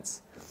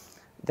enrichments,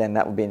 then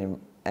that would be an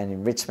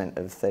enrichment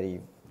of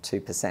 32%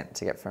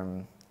 to get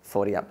from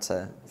 40 up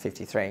to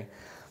 53.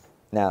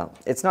 Now,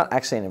 it's not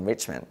actually an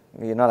enrichment.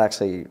 You're not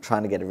actually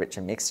trying to get a richer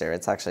mixture.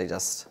 It's actually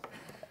just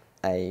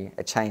a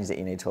change that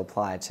you need to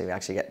apply to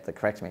actually get the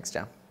correct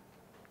mixture.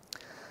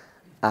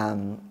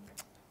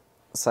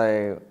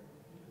 So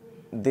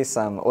this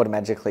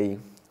automatically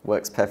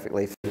works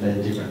perfectly for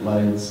the different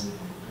loads,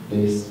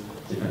 boost,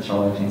 different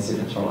throttle openings,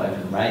 different throttle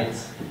open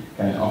rates,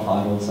 going off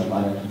idle, so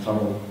wide open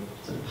throttle,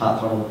 so part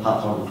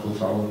throttle, full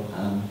throttle,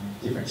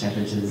 different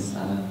temperatures.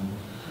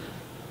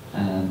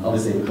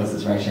 Obviously, because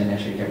it's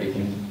ratiometric,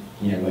 everything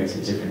works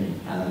with different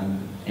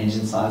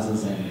engine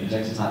sizes and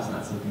injector types and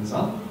that sort of thing as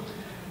well.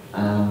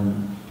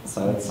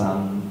 So it's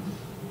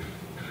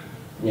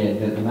yeah,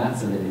 the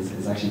maths of it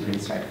is actually pretty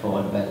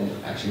straightforward, but it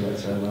actually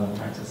works really well in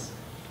practice.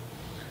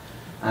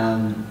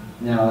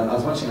 Now, I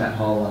was watching that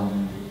whole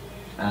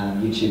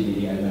YouTube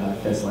video when I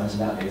first learned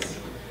about this.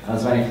 I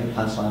was waiting for the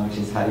punchline, which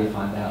is how do you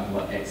find out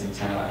what X and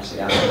tau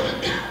actually are?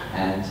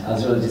 And I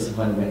was really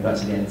disappointed when it got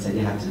to the end and said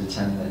you have to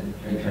determine it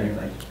very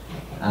correctly.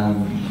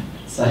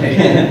 So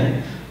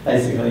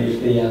basically,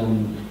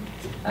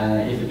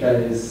 if it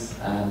goes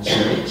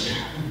too rich,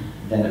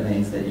 then it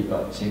means that you've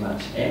got too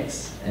much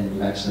X, and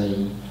you've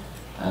actually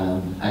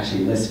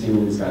less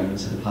fuel is going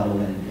into the puddle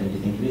than you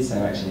think it is, so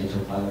you actually need to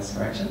apply less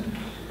correction.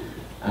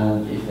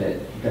 If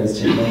it goes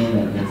too lean,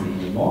 then it means that you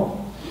need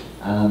more.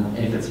 And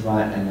if it's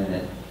right and then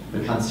it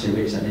becomes too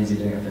rich, that means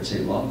you're doing it for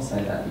too long, so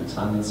that the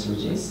time needs to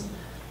reduce.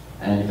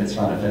 And if it's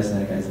right at first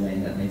and then it goes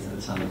lean, that means that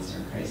the time needs to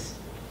increase.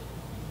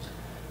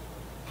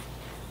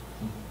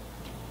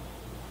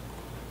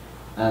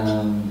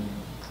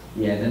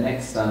 Yeah, the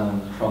next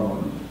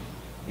problem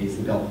is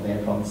the gulp of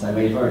air problem. So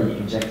we've already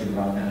injected the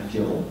right amount of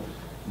fuel,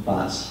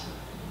 but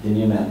the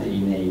new amount that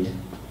you need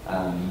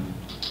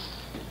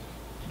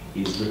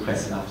is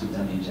requested after you've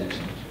done the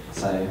injection.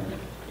 So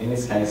in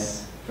this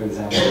case, for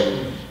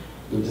example,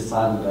 we've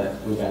decided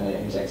that we're going to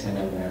inject 10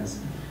 milligrams,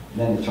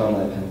 then the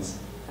throttle opens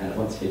and it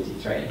wants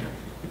 53.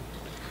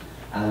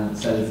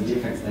 So there's a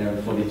difference there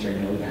of 43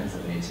 milligrams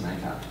that we need to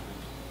make up.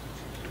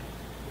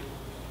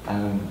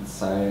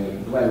 So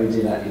the way we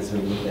do that is we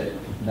look at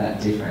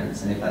that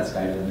difference, and if that's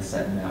greater than a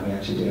certain amount, we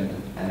actually do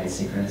an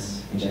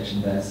asynchronous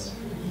injection burst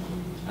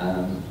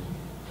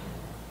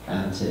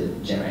to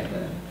generate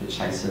the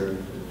chaser of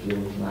the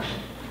fuel, if you like.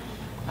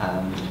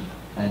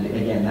 And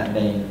again, that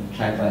being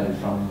calculated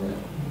from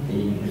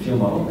the fuel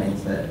model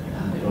means that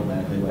it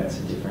automatically works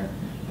with different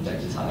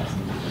injector types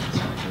and different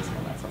structures and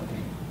all that sort of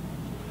thing.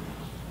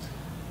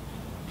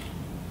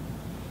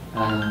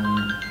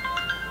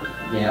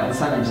 Yeah, on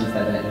some engines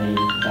they don't need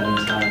that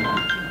entire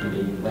amount,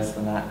 maybe less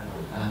than that,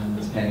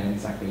 depending on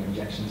exactly your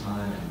injection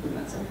time and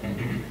that sort of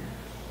thing.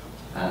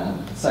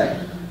 So,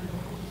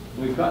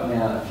 we've got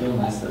now a fuel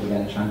mass that we're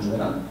going to try and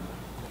deliver.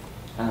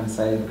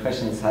 So the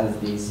question is, how does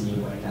the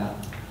ECU work out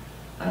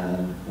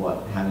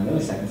how many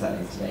milliseconds that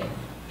needs to be?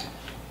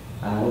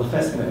 Well, the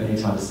first thing that we need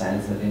to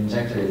understand is that the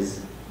injector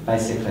is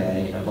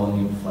basically a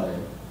volume flow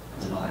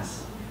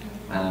device.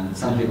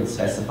 Some people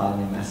specify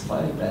them in mass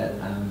flow, but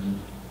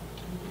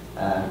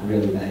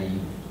really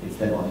it's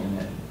their volume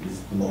that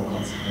is the more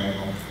constant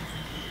variable.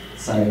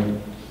 So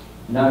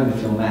knowing the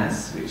fuel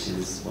mass, which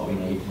is what we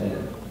need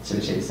to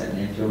achieve a certain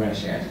air-fuel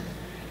ratio,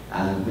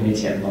 we need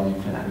to get the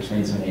volume from that, which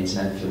means we need to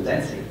know the fuel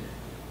density.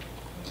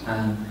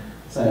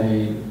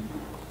 So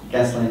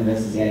gasoline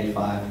versus the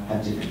 85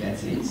 have different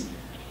densities,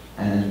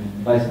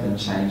 and both of them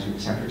change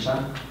with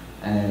temperature,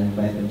 and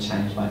both of them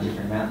change by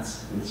different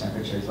amounts with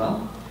temperature as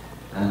well.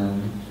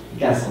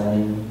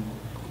 Gasoline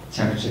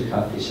temperature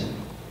coefficient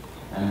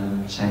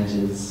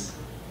changes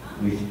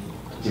with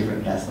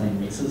different gasoline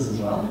mixes as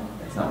well.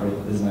 It's not really,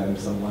 there's no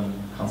sort of one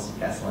constant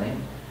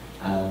gasoline.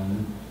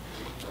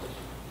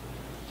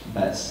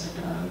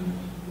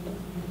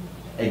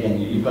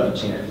 Again, you've got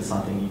to tune it for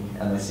something,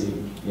 unless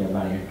you're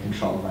running a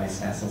controlled race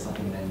gas or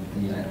something, then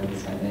you don't know what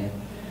it's going to be.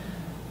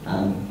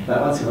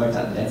 But once we've worked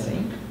out the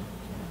density,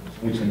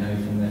 which we know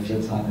from the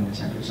fuel type and the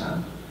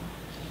temperature,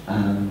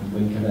 we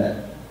can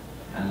convert,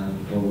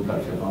 well, we've got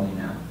a fuel volume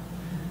now.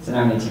 So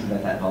now we need to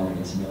convert that volume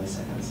into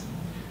milliseconds.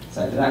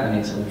 So for that we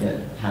need to look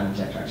at how an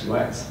injector actually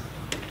works.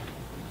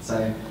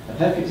 So a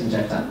perfect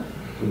injector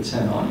would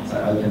turn on,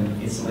 so open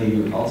instantly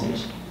with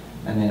voltage,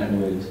 and then it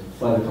would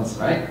flow at a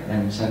constant rate, and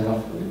then turn it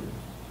off, it would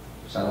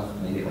shut off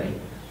immediately.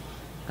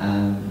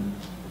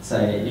 So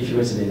if you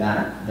were to do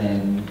that,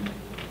 then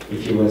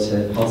if you were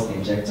to pulse the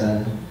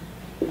injector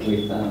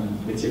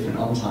with different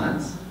on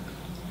times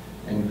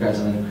and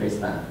gradually increase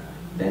that,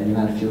 then the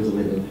amount of fuel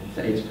delivered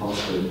for each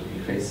pulse would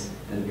increase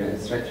and go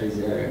straight through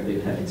zero. It would be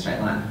a perfect straight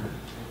line.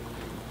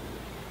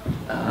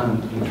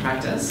 In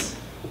practice,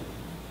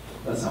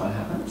 that's not what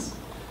happens,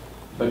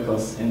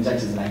 because an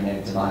injector is a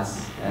magnetic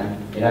device,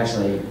 and it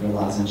actually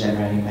relies on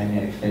generating a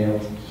magnetic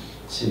field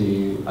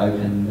to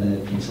open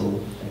the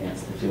pintle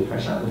against the fuel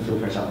pressure. The fuel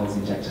pressure holds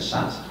the injector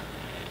shut,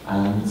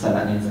 so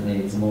that means it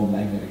needs more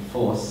magnetic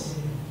force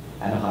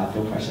at a high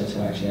fuel pressure to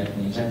actually open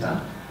the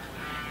injector.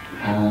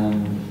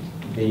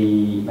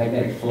 The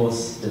magnetic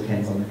force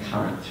depends on the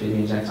current through the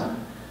injector,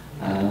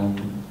 and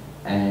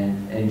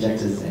an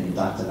injector is an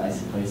inductor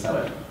basically,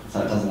 so it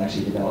doesn't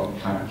actually develop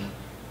current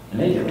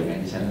immediately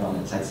when you turn it on.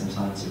 It takes some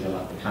time to build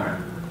up the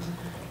current.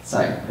 So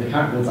the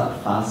current builds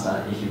up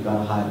faster if you've got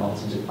a high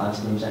voltage applied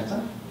to the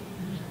injector.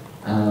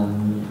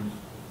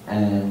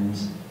 And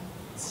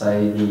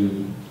so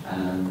the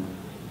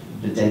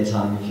dead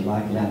time, if you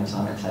like, the amount of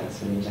time it takes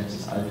for the injector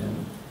to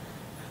open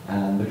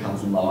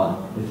becomes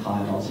lower with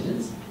higher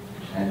voltages,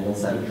 and it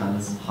also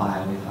becomes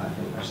higher with higher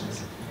field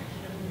pressures.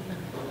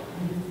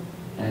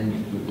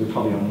 And we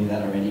probably all knew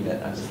that already,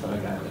 but I just thought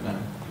I'd go over the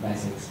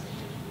basics.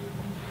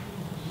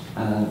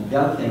 The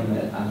other thing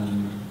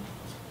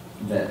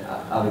that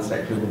I would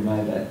expect people to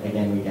know, but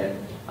again we get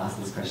asked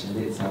this question a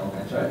bit, so I'll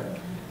go through it.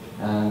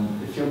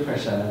 The fuel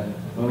pressure,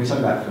 when we talk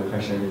about fuel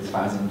pressure as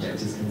far as the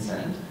injector is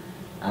concerned,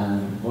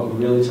 what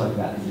we really talk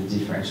about is the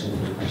differential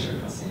fuel pressure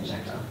across the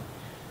injector.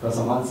 Because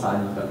on one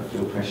side you've got the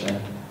fuel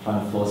pressure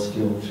trying to force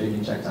fuel through the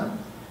injector,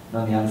 and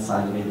on the other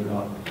side you've either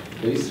got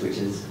boost, which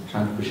is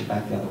trying to push it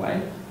back the other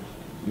way,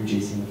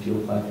 reducing the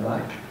fuel flow if you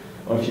like,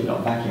 or if you've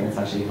got vacuum, it's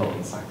actually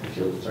helping suck the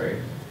fuel through.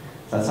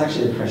 So it's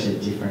actually the pressure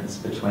difference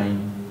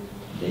between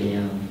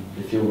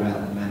the fuel rail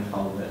and the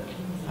manifold that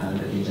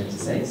the injector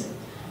sees.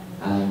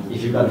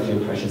 If you've got a fuel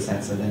pressure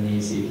sensor, then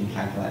easy you can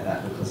calculate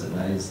that because it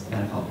knows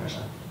manifold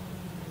pressure.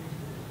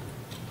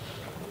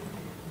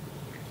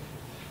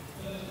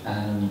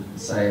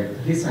 So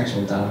here's some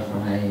actual data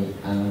from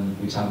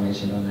which I've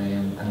mentioned on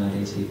an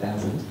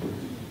ID2000.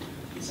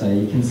 So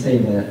you can see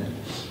that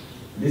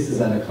this is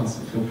at a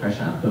constant fuel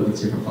pressure, but with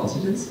different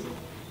voltages.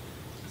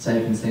 So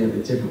you can see that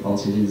with different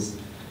voltages,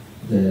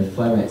 the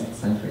flow rate's the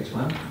same for each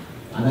one.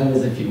 I know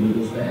there's a few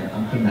wiggles there.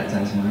 I'm putting that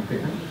down to my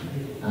equipment.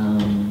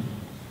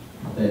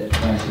 But they're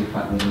actually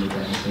quite limited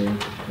down to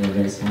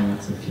very small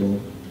amounts of fuel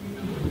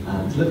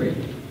delivery,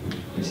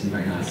 which is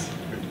very nice.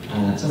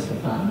 Just for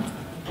fun,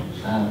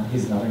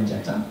 here's another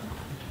injector.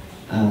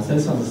 So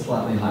this one's a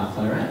slightly higher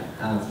flow rate.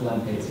 It's a low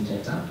peaks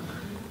injector.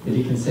 But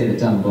you can see that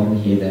down the bottom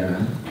here there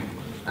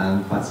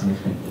are quite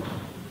significant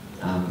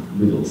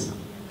wiggles.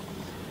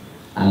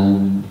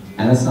 And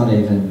that's not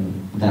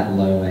even that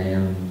low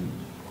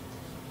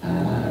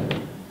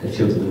a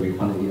fuel delivery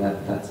quantity.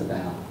 That's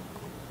about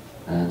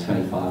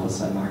 25 or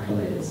so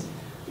microliters,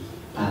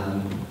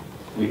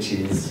 which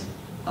is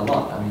a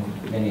lot. I mean,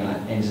 many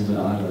engines would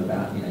idle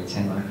about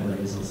 10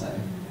 microliters or so.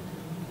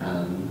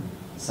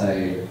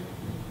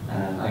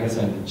 I guess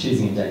when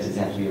choosing injectors,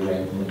 you have to be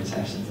aware of the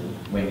limitations of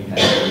when you have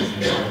to use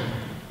them.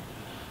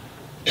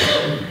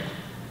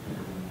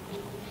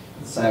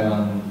 So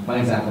one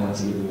example I wanted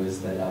to give you was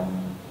that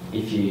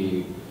if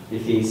the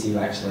ECU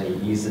actually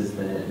uses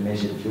the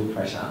measured fuel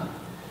pressure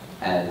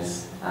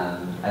as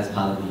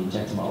part of the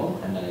injector model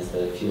and knows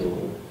the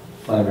fuel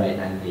flow rate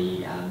and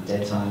the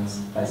dead times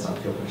based on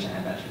fuel pressure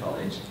and battery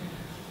voltage,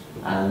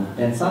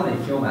 then suddenly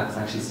fuel maps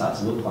actually start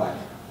to look like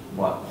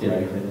what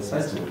theoretically they're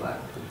supposed to look like.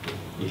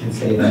 You can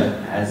see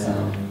that as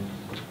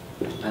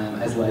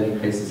load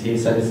increases here,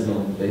 so this is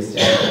all in the boost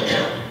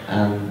area,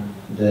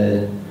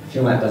 the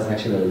fuel map doesn't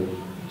actually really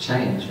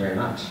change very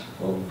much,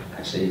 or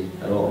actually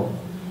at all.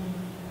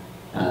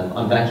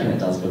 On vacuum it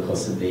does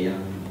because of the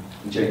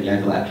during the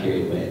overlap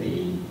period where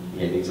the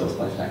exhaust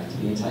flows back into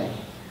the intake,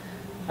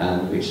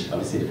 which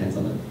obviously depends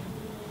on the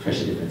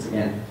pressure difference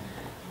again.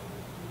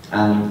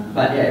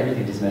 But yeah,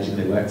 everything just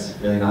magically works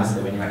really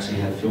nicely when you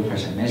actually have fuel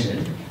pressure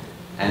measured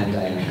and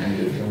a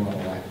good fuel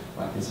model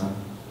like this one.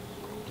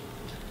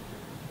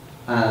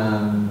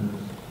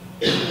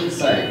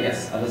 So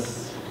yes,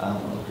 I'll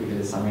quickly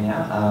do a summary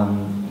now.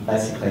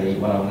 Basically,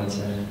 what I wanted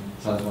to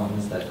tell everyone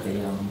is that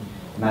the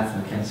maths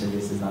and the chemistry of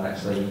this is not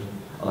actually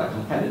all that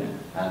complicated.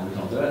 We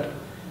can all do it.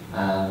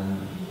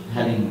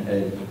 Having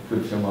a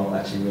good fuel model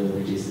actually really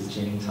reduces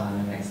tuning time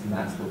and makes the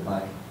maths look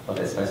like what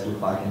they're supposed to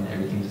look like, and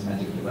everything just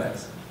magically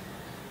works.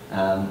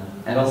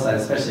 And also,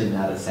 especially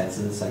now that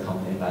sensors are so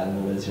commonly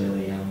available, there's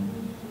really no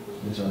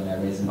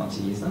reason not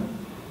to use them.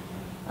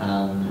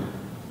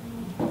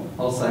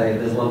 Also,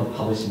 there's a lot of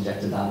published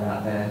injector data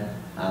out there.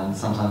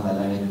 Sometimes they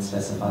don't even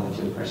specify the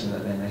fuel pressure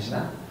that they're measured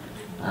at.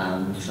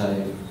 So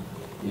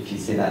if you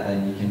see that,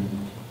 then you can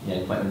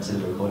point them to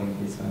the recording of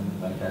this when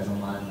it goes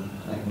online and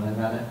they can learn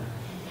about it.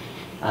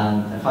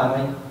 And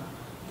finally,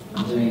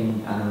 I'm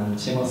doing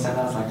 2 more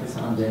seminars like this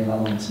one. I'm doing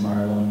another one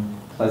tomorrow on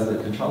closed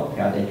loop control,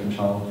 PRI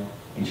control,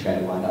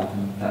 integrated wind up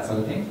and that sort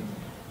of thing.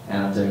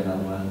 And I'm doing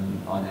another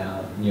one on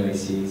our new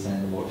ECUs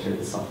and walk through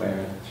the software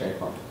at 3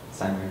 o'clock,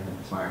 same room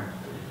tomorrow.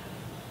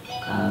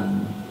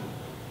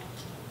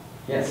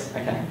 Yes,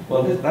 okay.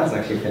 Well, that was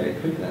actually fairly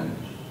quick then.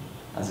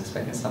 I was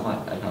expecting some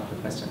might open up for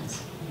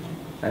questions.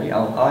 Maybe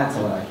I'll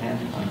answer what I can.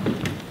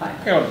 Hi.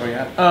 Okay, what we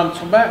have.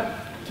 So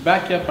to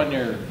back you up on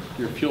your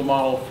fuel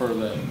model for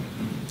the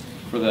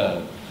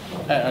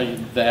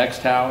X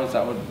tau, is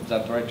that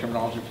the right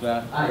terminology for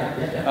that?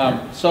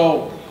 Yeah.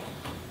 So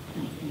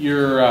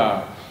you're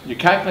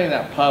calculating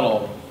that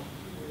puddle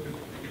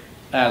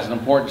as an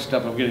important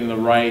step of getting the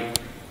right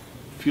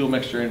fuel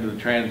mixture into the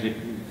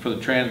for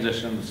the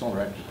transition of the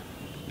cylinder. Right?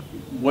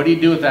 What do you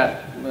do with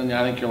that? And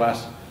I think your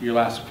last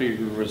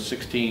figure was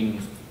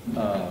 16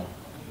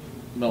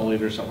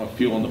 milliliters something of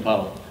fuel in the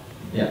puddle.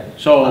 Yeah.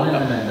 So no,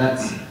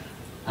 that's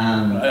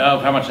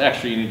of how much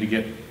extra you need to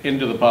get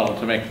into the puddle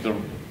to make the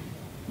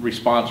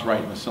response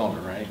rate in the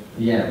cylinder, right?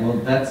 Yeah, well,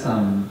 that's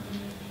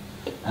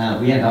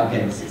we end up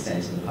getting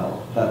 16 to the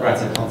puddle, but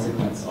that's a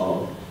consequence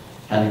of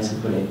having to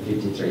put in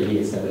 53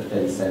 here, so that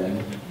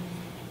 37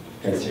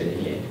 goes through to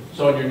here.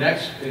 So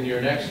in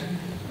your next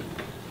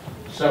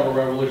several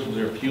revolutions of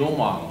your fuel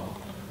model,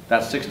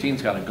 that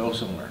 16's got to go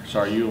somewhere. So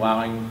are you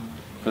allowing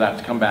for that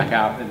to come back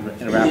out in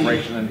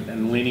evaporation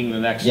and leaning the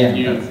next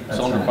few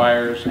cylinder right.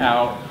 fires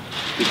out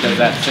because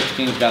that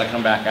 16's got to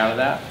come back out of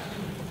that?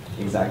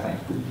 Exactly.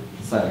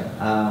 So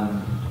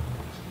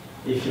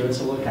if you were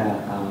to look at,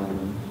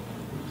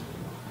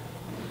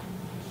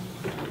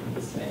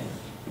 let's see.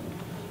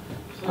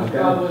 So there's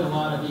probably a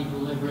lot of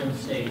equilibrium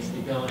states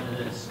that go into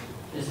this.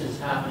 This is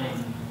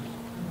happening.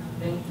 I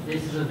think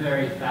this is a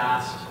very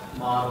fast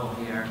model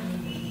here.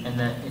 And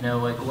that, you know,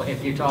 like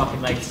if you're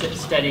talking like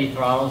steady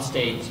throttle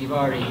states, you've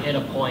already hit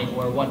a point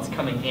where what's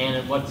coming in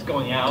and what's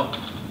going out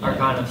are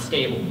kind of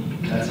stable.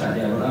 That's right,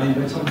 yeah. Well, I mean,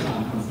 we're talking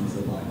about constants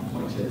of like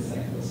 0.2 a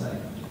second or so,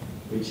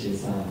 which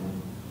is,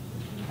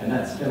 and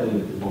that's fairly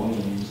with the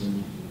volume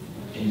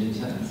engine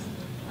terms.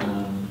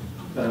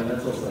 But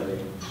that's also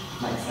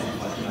makes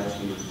sense, like, you know,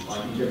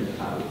 you've driven a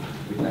car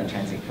with no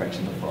transient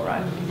correction before,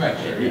 right? Right,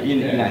 sure. You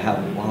know how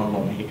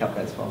long the hiccup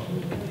goes for.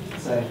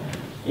 So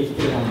if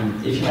you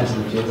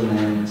imagine the fuel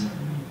demand,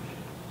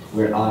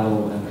 we're at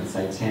idle and let's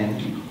say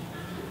 10,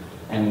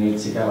 and we need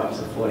to go up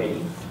to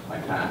 40,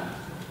 like that,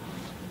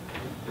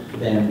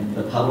 then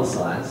the puddle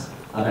size,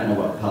 I don't know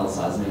what the puddle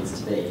size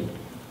needs to be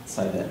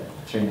so that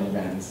 3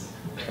 milligrams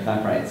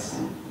evaporates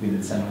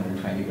within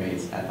 720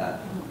 degrees at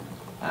that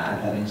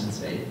engine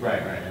speed.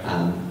 Right.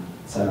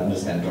 So I'm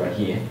just going to draw it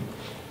here.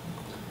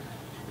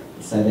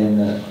 So then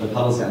the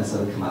puddle's going to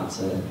sort of come up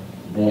to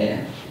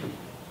there,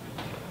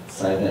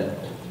 so that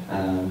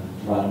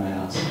right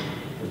amount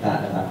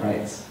that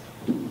evaporates,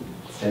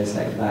 steady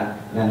state for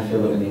that. The amount of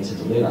fuel that we need to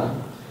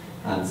deliver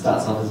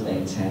starts off as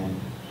being 10.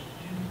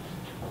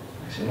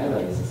 Actually, maybe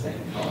I'll use the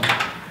second column.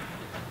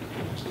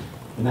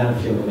 The amount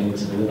of fuel that we need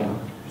to deliver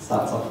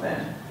starts off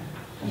there,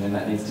 and then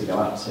that needs to go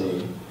up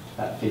to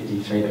that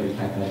 53 that we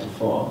calculated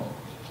before,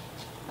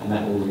 and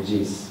that will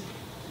reduce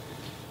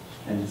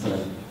and sort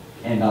of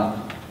end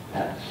up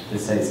at the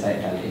steady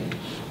state value.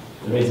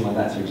 The reason why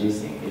that's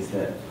reducing is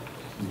that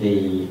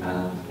the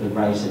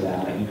rate of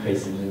our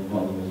increase in the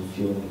volume of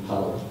fuel in the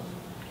puddle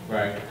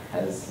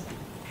is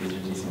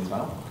reducing as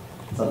well.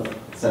 So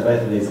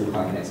both of these look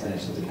like an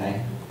exponential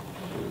decay.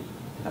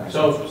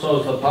 So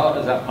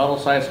is that puddle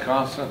size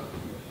constant?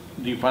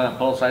 Do you find that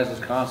puddle size is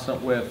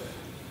constant with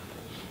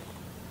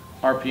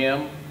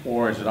RPM,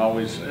 or is it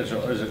always is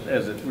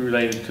it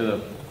related to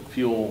the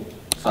fuel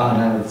side?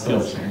 Oh no, it's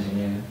always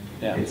changing.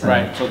 Yeah,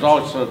 right. So it's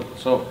always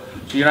so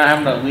you're not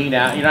having to lean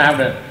out. You're not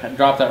having to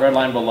drop that red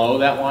line below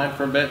that line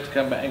for a bit to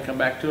come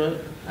back to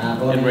it.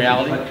 Well, in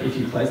reality, if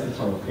you close the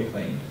throttle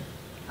quickly,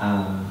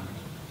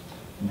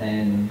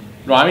 then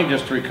no, I mean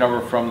just to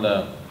recover from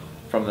the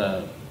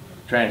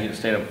transient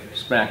state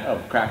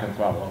of cracking the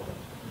throttle open.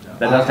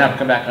 That doesn't have to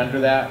come back under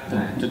that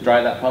to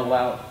dry that puddle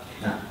out.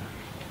 No,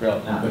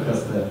 really, no,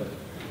 because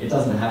it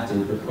doesn't have to,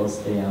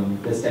 because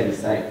the steady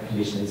state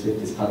condition is with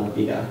this puddle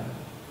bigger,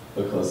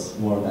 because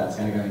more of that's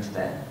going to go into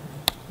there.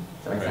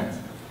 Does that make sense?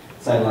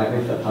 So like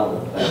with the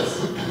puddle,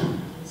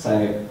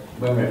 so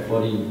when we're at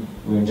 40,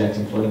 we're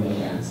injecting 40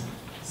 milligrams,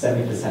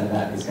 70% of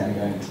that is going to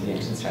go into the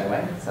engine straight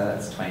away, so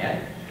that's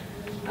 28.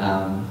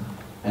 And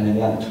then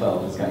the other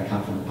 12 is going to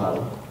come from the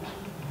puddle,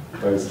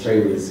 whereas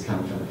 3 was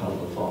coming from the puddle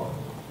before.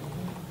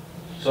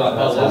 So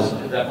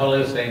that puddle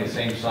is staying the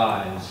same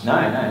size? No.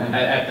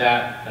 At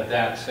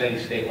that steady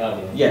state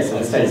level? Yes,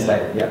 at steady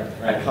state, yeah.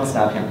 At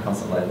constant RPM,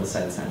 constant load will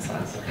stay the same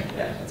size.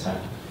 Yeah, that's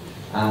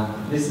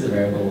right. This is a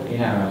variable.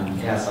 In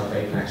our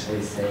software, you can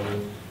actually see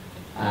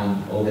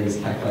all these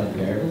calculated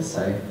variables.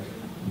 So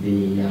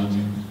the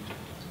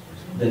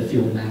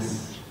fuel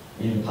mass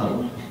in the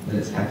puddle that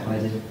it's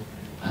calculated,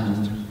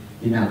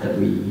 the amount that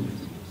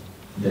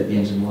the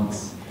engine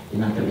wants, the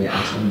amount that we're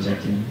actually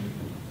injecting,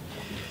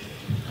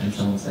 and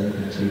so on. So you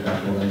can actually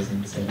graph all those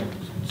and see.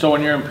 So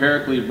when you're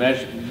empirically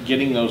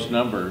getting those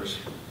numbers,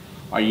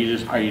 are you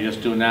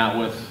just doing that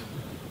with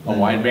a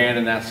wideband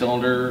in that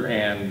cylinder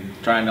and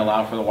trying to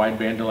allow for the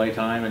wideband delay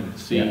time and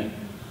see?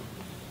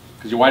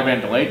 Because your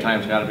wideband delay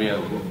time's got to be a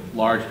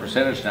large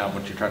percentage now of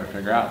what you're trying to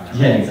figure out.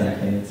 Yeah,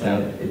 exactly. I mean,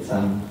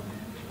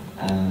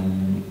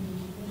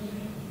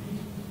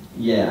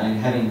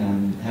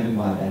 having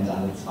wideband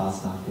data that's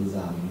fast enough is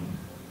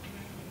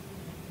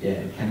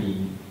it can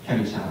be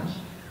a challenge.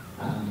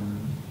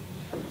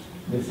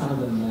 With some of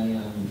them,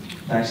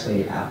 they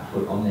actually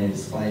output on their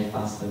display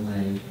faster than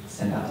they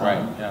send out data.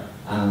 Right.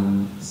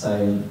 Yeah. So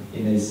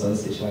in these sort of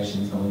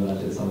situations, normally what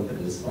I do is I look at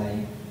the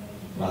display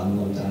rather than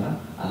log data.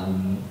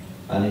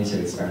 I need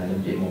to experiment a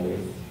bit more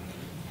with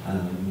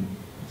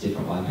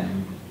different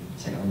wideband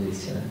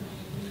technologies to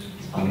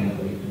find out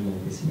what we can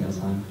do this in real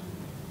time.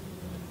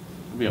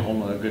 It'd be a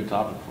whole other good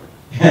topic for you.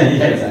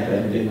 Yeah, exactly.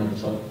 I can do another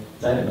talk.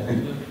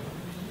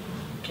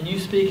 Can you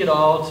speak at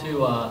all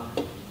to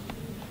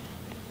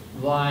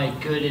why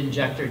good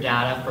injector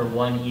data for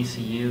one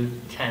ECU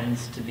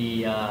tends to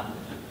be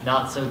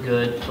not so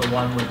good for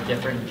one with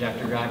different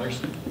injector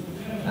drivers?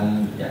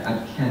 Yeah,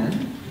 I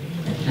can.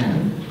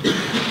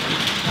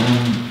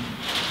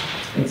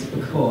 It's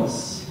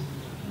because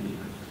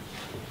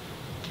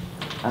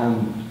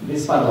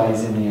this, by the way,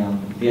 is in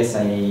the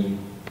SAE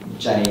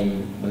J,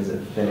 what is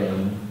it,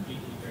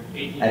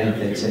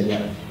 1832,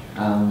 yeah.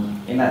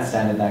 In that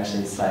standard, they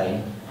actually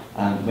say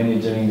when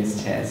you're doing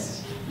this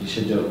test, you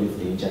should do it with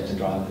the injector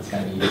drive that's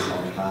going to be used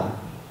on the car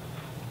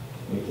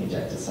with the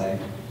injector. So,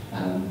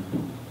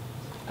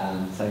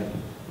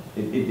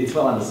 it's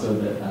well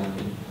understood that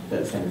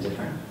that's going to be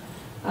different.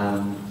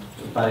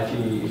 But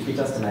if you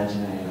just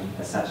imagine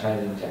a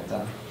saturated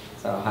injector,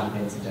 so a high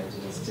impedance injector,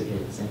 just to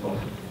keep it simple,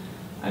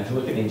 and if you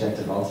look at the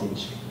injector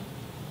voltage,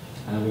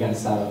 we're going to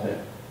start off at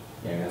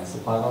our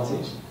supply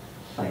voltage,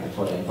 playing at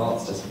 14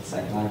 volts, just for the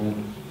sake of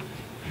argument.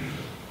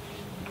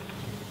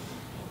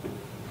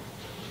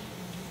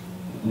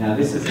 Now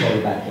this is called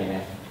a back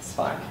EMF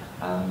spike.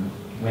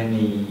 When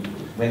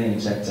the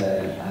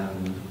injector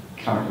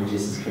current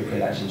reduces quickly,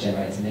 it actually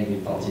generates a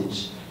negative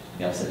voltage in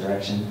the opposite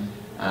direction.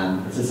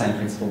 It's the same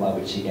principle by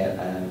which you get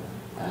a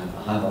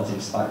high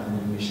voltage spike from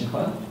the emission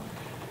coil.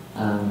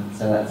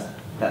 So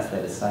that's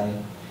there to stay.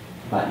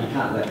 But you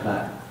can't let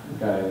that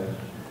go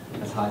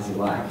as high as you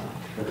like,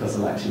 because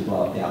it'll actually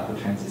blow up the output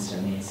transistor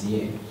in the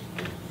ECU.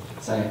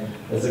 So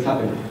there's a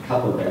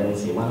couple of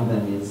variables here. One of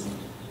them is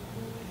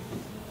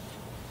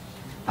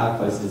how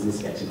close does this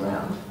get to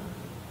ground?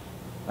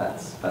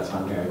 That's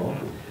one variable.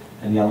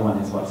 And the other one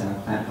is what's our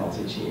clamp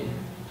voltage here.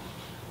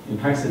 In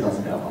practice, it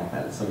doesn't go up like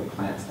that. It sort of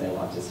clamps there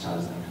like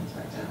discharges and then comes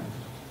back down.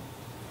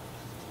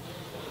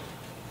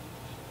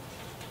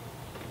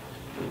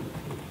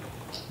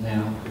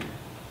 Now,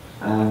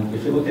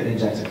 if we look at the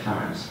injector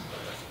current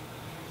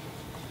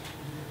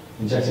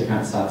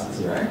starts at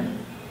 0.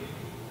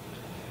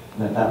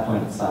 And at that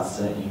point, it starts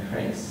to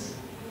increase.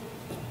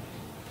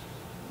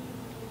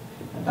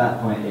 At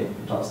that point,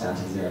 it drops down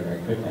to 0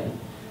 very quickly.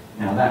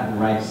 Now, that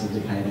rate of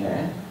decay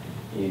there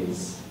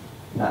is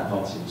that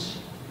voltage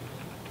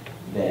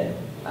there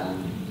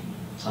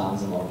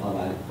times and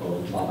multiplied by,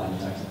 or divided by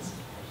inductance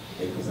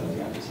equals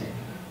LDRT.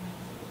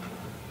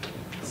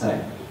 So,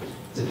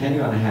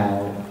 depending on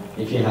how,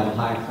 if you have a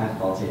higher clamp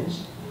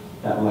voltage,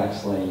 that will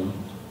actually,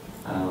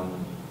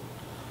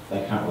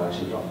 the current will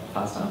actually drop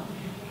faster.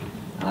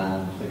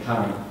 The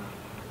current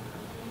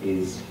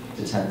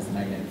determines the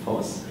magnetic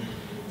force,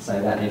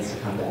 so that needs to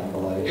come down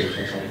below the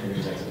threshold for the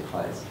injector to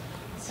close.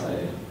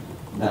 So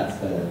that's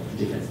the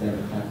difference there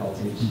in the clamp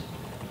voltage,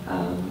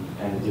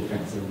 and the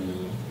difference in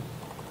the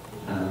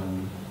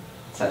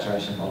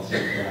saturation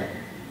voltage that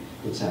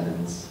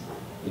determines,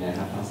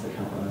 how fast the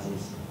current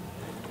rises.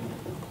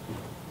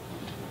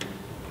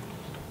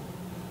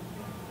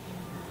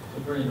 So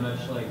pretty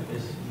much like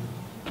this,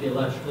 the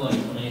electrical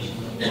explanation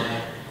of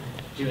why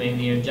doing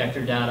the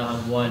injector data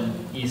on one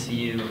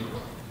ECU,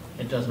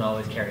 it doesn't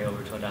always carry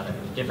over to another.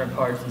 Different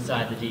parts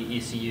inside the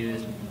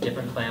ECUs,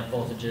 different clamp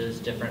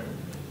voltages, different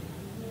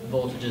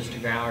voltages to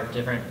ground, or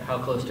different how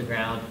close to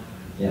ground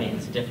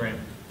means different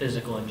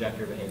physical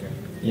injector behavior.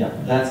 Yeah,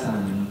 that's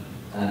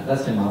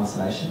been my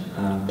observation.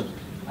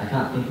 I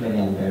can't think of any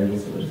other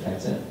variables that would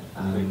affect it.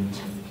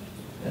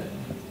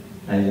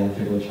 Maybe other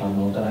people will try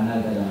more, but I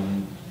know that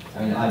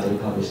I do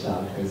publish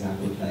data, for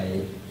example,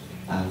 they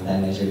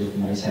measure with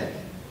Motec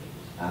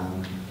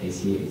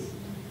ECUs,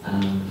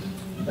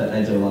 but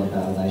they do a lot of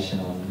validation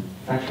on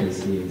factory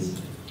ECUs,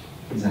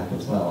 for example,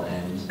 as well,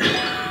 and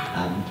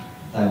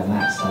they all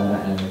match. So I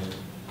don't know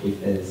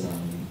if there's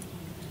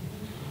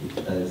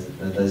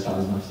those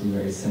drivers must be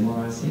very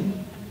similar, I assume.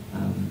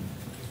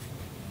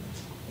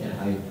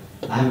 I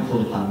haven't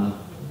pulled apart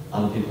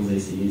other people's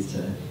ECUs to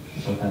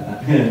talk about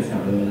that. It's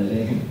not really what I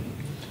do.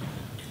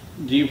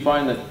 Do you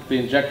find that the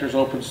injectors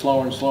open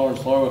slower and slower and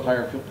slower with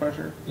higher fuel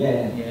pressure?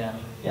 Yeah.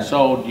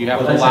 So do you have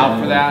to allow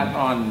for that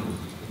on,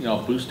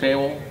 boost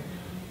table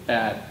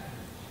at,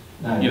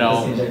 No,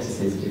 because the injector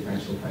sees a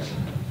differential pressure.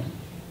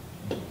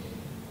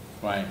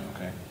 Right,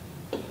 okay.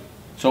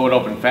 So it would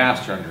open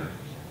faster under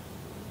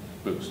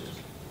boost?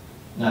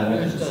 No, it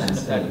opens the same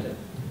speed.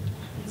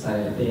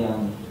 So the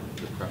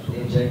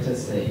injector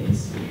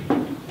sees,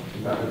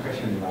 you've got the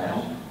pressure in the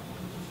rail,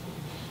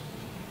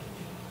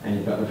 and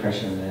you've got the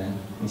pressure in the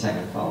intake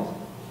manifold.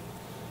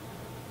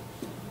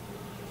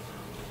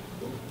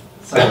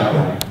 So that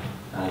way,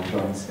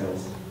 drawing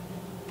skills.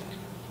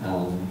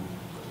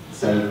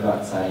 So you've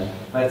got,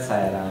 let's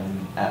say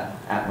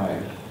at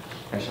Atmo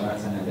pressure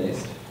rates on our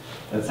boost,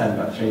 let's say we've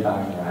got 3 bar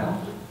in the rail,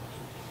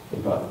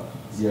 we've got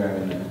 0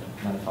 in the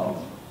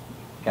manifold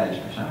gauge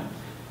pressure,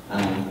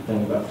 then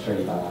we've got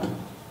 3 bar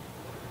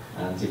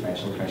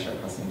differential pressure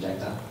across the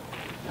injector.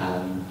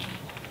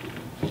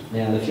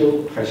 Now the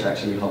fuel pressure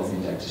actually holds the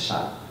injector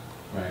shut.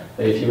 Right.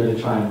 But if you were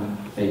to try and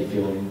feed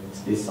fuel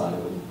into this side,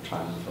 it would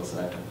try and force it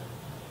open.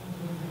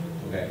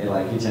 Okay.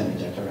 You turn the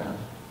injector around.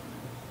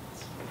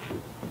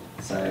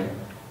 So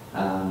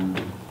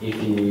if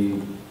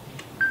we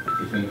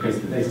increase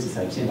the boost to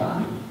say 2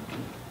 bar,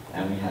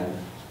 and we have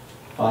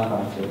 5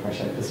 bar fuel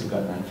pressure because we've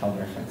got a manifold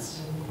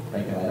reference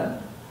regulator.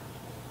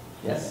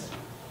 Yes?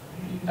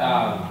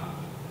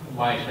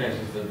 My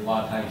experience is that a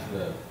lot of times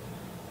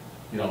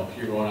if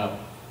you're going up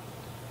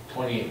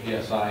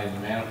 28 psi in the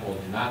manifold,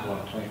 you're not going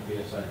up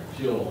 28 psi in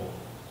fuel.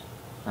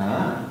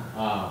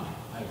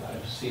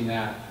 I've seen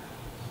that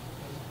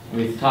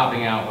with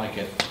topping out like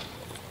at,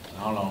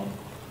 I don't know,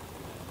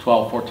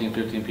 12, 14,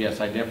 15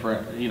 psi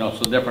different,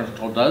 so the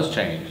differential does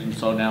change. And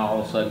so now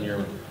all of a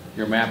sudden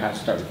your map has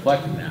to start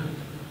reflecting that.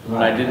 Right.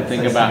 But I didn't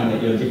think about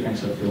that your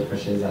differential fuel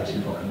pressure is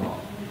actually dropping off.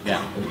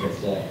 Yeah.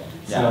 So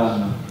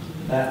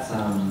that's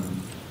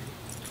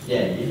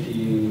if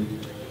you.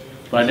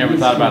 But I never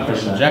thought about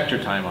the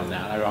injector time on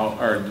that,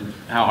 or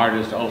how hard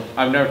it is to open.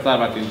 I've never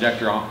thought about the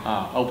injector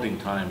opening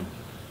time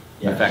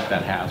effect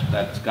that has. But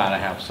that's got to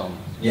have some.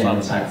 Yeah,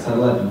 that's right. So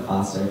it'll open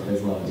faster if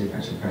there's a lot of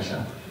differential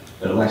pressure,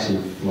 but it'll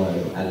actually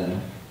flow at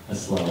a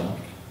slower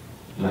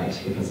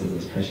rate because of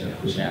this pressure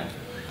pushing. Yeah.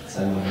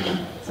 So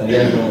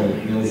the overall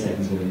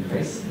milliseconds will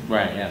increase.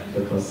 Right. Yeah.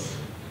 Because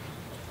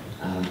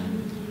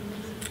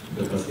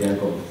the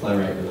overall flow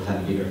rate will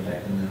have a bigger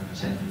effect than the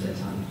change in dead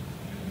time.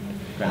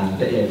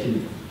 But yeah,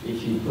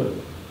 if you put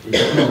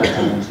that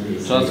down into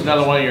these. So that's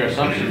another one of your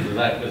assumptions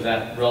is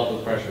that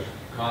relative pressure is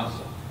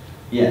constant.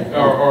 Yeah.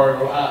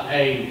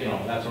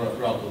 That's a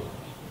relative.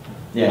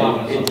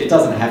 Yeah, it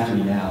doesn't have to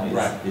be now.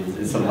 Right.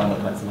 It's sort of one of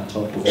the points in my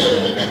talk is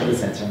that you put a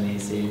sensor on the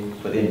ECU,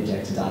 put the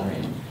injector data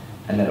in,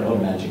 and then it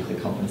automatically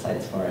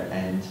compensates for it,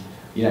 and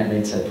you don't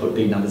need to put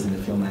big numbers in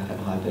the fuel map at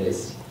high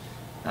boost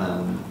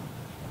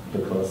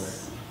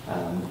because,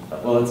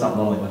 it's not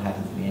normally what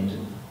happens in the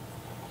engine.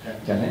 Okay.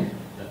 Do you know what I mean?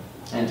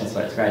 Yeah. And it just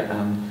works great.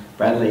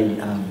 Bradley,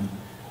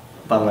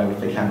 by the way, with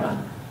the camera,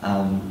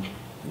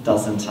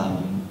 doesn't,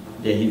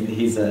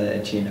 he's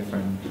a tuner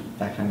from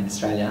back home in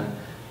Australia,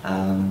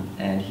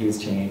 and he was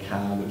tuning a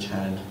car which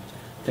had,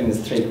 I think it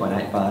was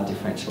 3.8 bar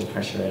differential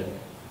pressure at,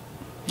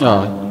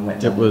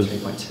 it was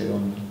 3.2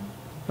 on.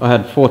 I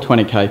had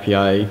 420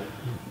 kPa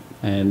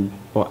and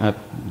had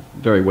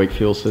very weak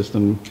fuel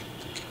system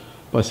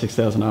by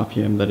 6,000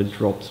 RPM that had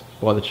dropped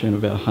by the tune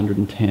of about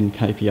 110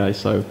 kPa.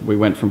 So we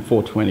went from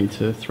 420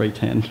 to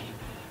 310,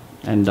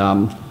 and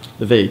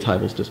the VE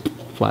table's just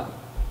flat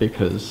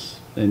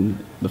because in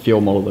the fuel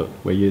model that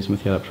we're using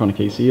with the Adaptronic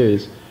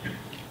ECUs,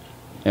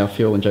 our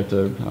fuel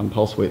injector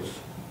pulse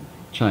width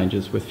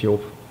changes with fuel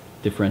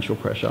differential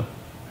pressure.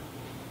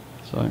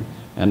 So,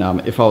 and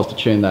if I was to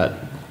tune that,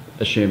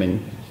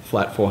 assuming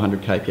flat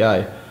 400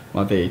 kPa,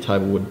 my VE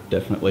table would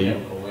definitely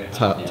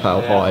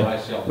tail high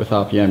with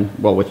RPM,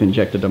 with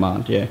injector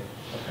demand, yeah.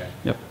 Okay.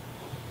 Yep.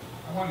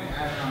 I wanted to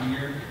add on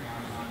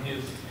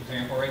his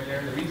example right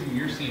there, the reason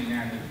you're seeing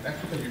that's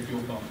because your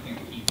fuel pump can't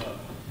keep up.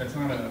 That's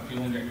not a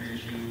fuel injector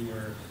issue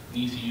or an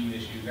ECU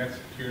issue, that's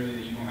purely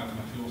that you don't have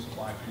enough fuel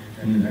supply for your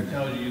injector. That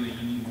tells you that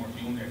you need more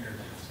fuel injector,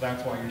 so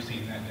that's why you're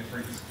seeing that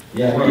difference.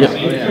 Yeah,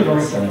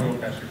 fuel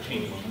pressure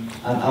change.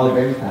 I'll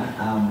agree with that.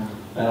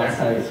 But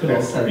also, it could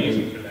that's also the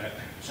reason be. for that.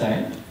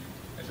 Sorry?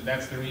 So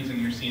that's the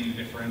reason you're seeing the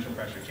differential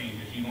pressure change,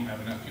 is you don't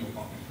have enough fuel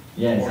pumping.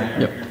 Yeah, or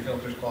exactly. your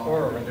filter's clogged,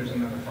 or there's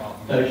another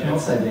problem. But it can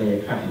also be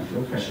a crappy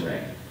fuel pressure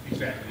rate.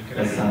 Exactly.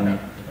 Because none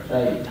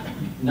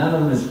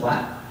of them is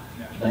flat.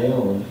 Yeah. They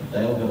all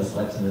got a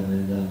select to them,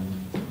 and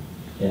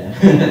yeah.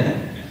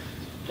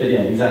 But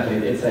yeah, exactly.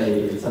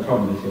 It's a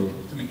problem with fuel.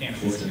 It's a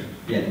mechanical system. issue.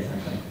 Yeah,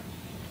 exactly.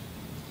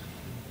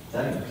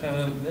 So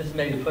this is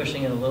maybe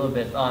pushing it a little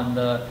bit on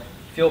the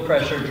fuel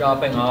pressure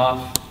dropping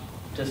off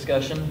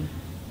discussion.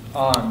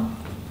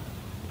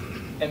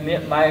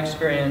 In my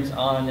experience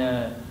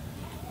on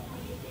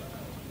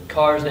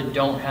cars that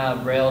don't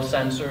have rail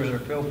sensors or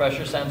fuel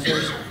pressure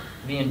sensors,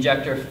 the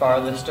injector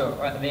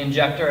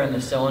and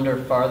the cylinder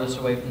farthest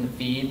away from the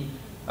feed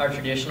are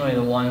traditionally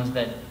the ones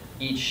that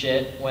eat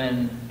shit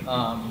when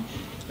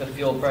the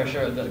fuel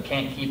pressure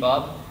can't keep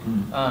up.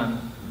 I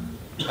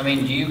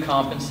mean, do you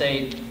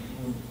compensate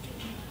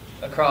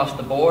across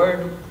the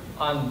board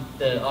on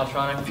the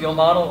Adaptronic fuel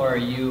model, or are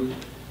you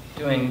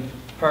doing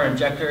per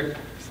injector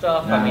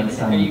stuff? No, I mean,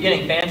 are you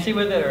getting fancy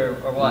with it, or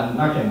what? I'm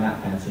not getting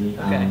that fancy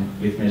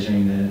with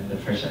measuring the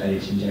pressure at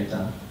each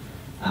injector.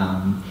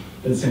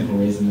 For the simple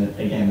reason that,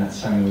 again,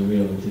 that's showing a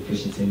real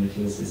deficiency in the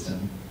fuel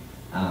system.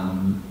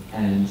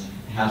 And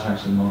how to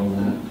actually model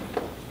that,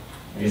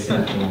 I guess you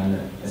have to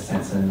run a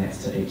sensor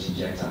next to each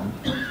injector.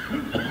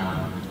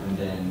 And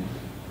then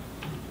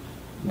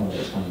model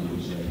each one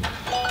individually.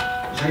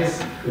 Which I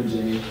guess you could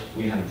do.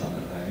 We haven't done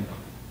it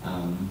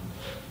though.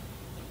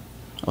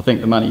 I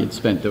think the money you'd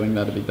spent doing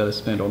that would be better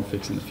spent on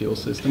fixing the fuel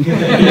system.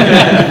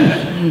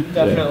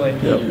 Definitely.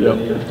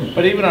 Yep.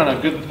 But even on a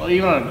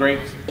great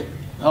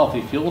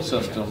healthy fuel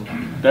system,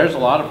 there's a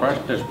lot of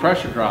pressure. There's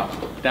pressure drop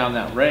down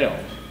that rail,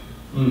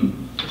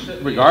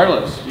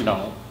 regardless.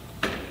 Not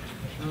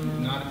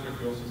if your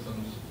fuel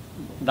system's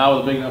not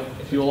with a big enough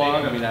fuel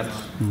log. I mean,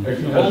 that's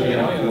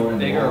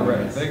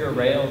Bigger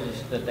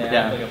rails that they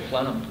have like a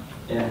plenum.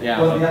 Yeah.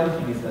 Well, the other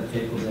thing is that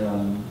people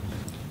are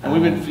and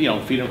we've been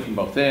feeding from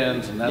both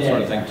ends and that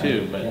sort of thing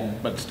too.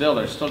 But still,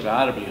 there's still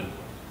got to be a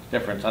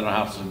difference. I don't know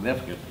how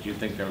significant, but you'd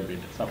think there would be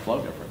a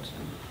flow difference.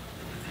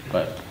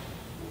 But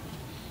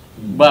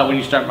But when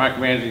you start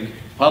micromanaging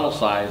puddle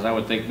size, I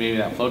would think maybe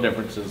that flow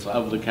difference is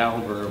of the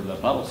caliber of the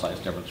puddle size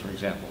difference, for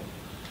example,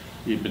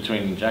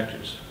 between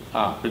injectors.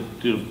 But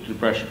do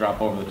pressure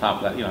drop over the top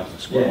of that, you know, the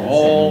square Yeah,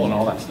 hole same. and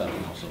all that stuff, you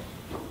know, so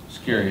it's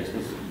curious,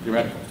 it's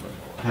theoretical.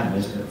 I haven't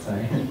measured it,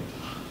 sorry.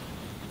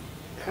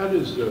 How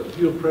does the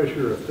fuel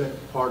pressure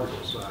affect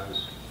particle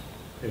size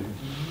and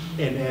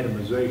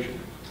atomization?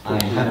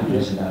 I haven't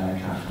measured that, I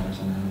can't comment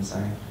on that, I'm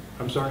sorry.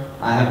 I'm sorry?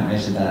 I haven't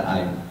measured that,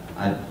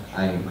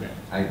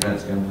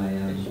 that's been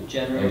my, It's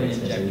generally area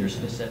injector specialty.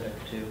 specific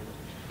too.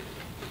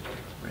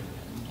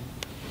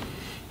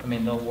 I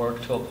mean, they'll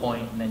work to a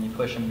point and then you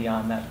push them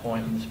beyond that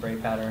point and the spray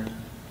pattern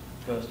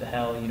goes to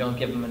hell. You don't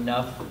give them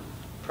enough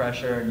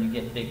pressure and you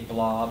get big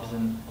blobs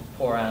and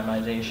poor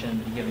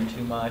atomization. You give them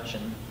too much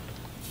and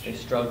they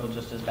struggle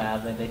just as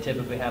badly. They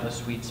typically have a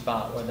sweet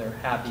spot where they're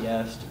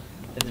happiest.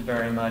 It's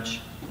very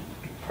much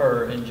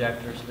per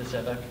injector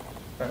specific,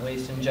 or at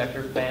least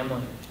injector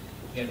family.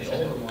 Yeah, the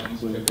older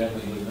ones are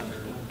definitely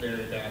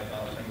very bad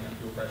about bringing up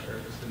fuel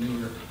pressure. It's the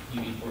newer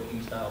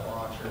EV14 style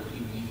wash or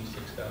even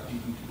EV6 stuff. You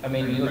can I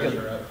mean, bring you look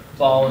pressure at up.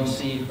 ball and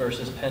seat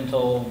versus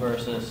pintle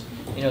versus,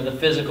 you know, the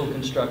physical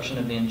construction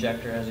of the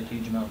injector has a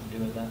huge amount to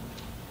do with that.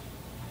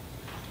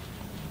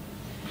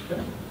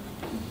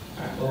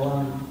 Alright,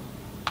 well,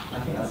 I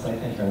think I'll say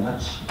thank you very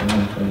much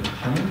everyone for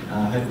coming.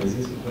 I hope it was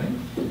useful for you.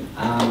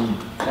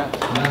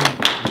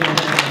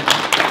 Yeah.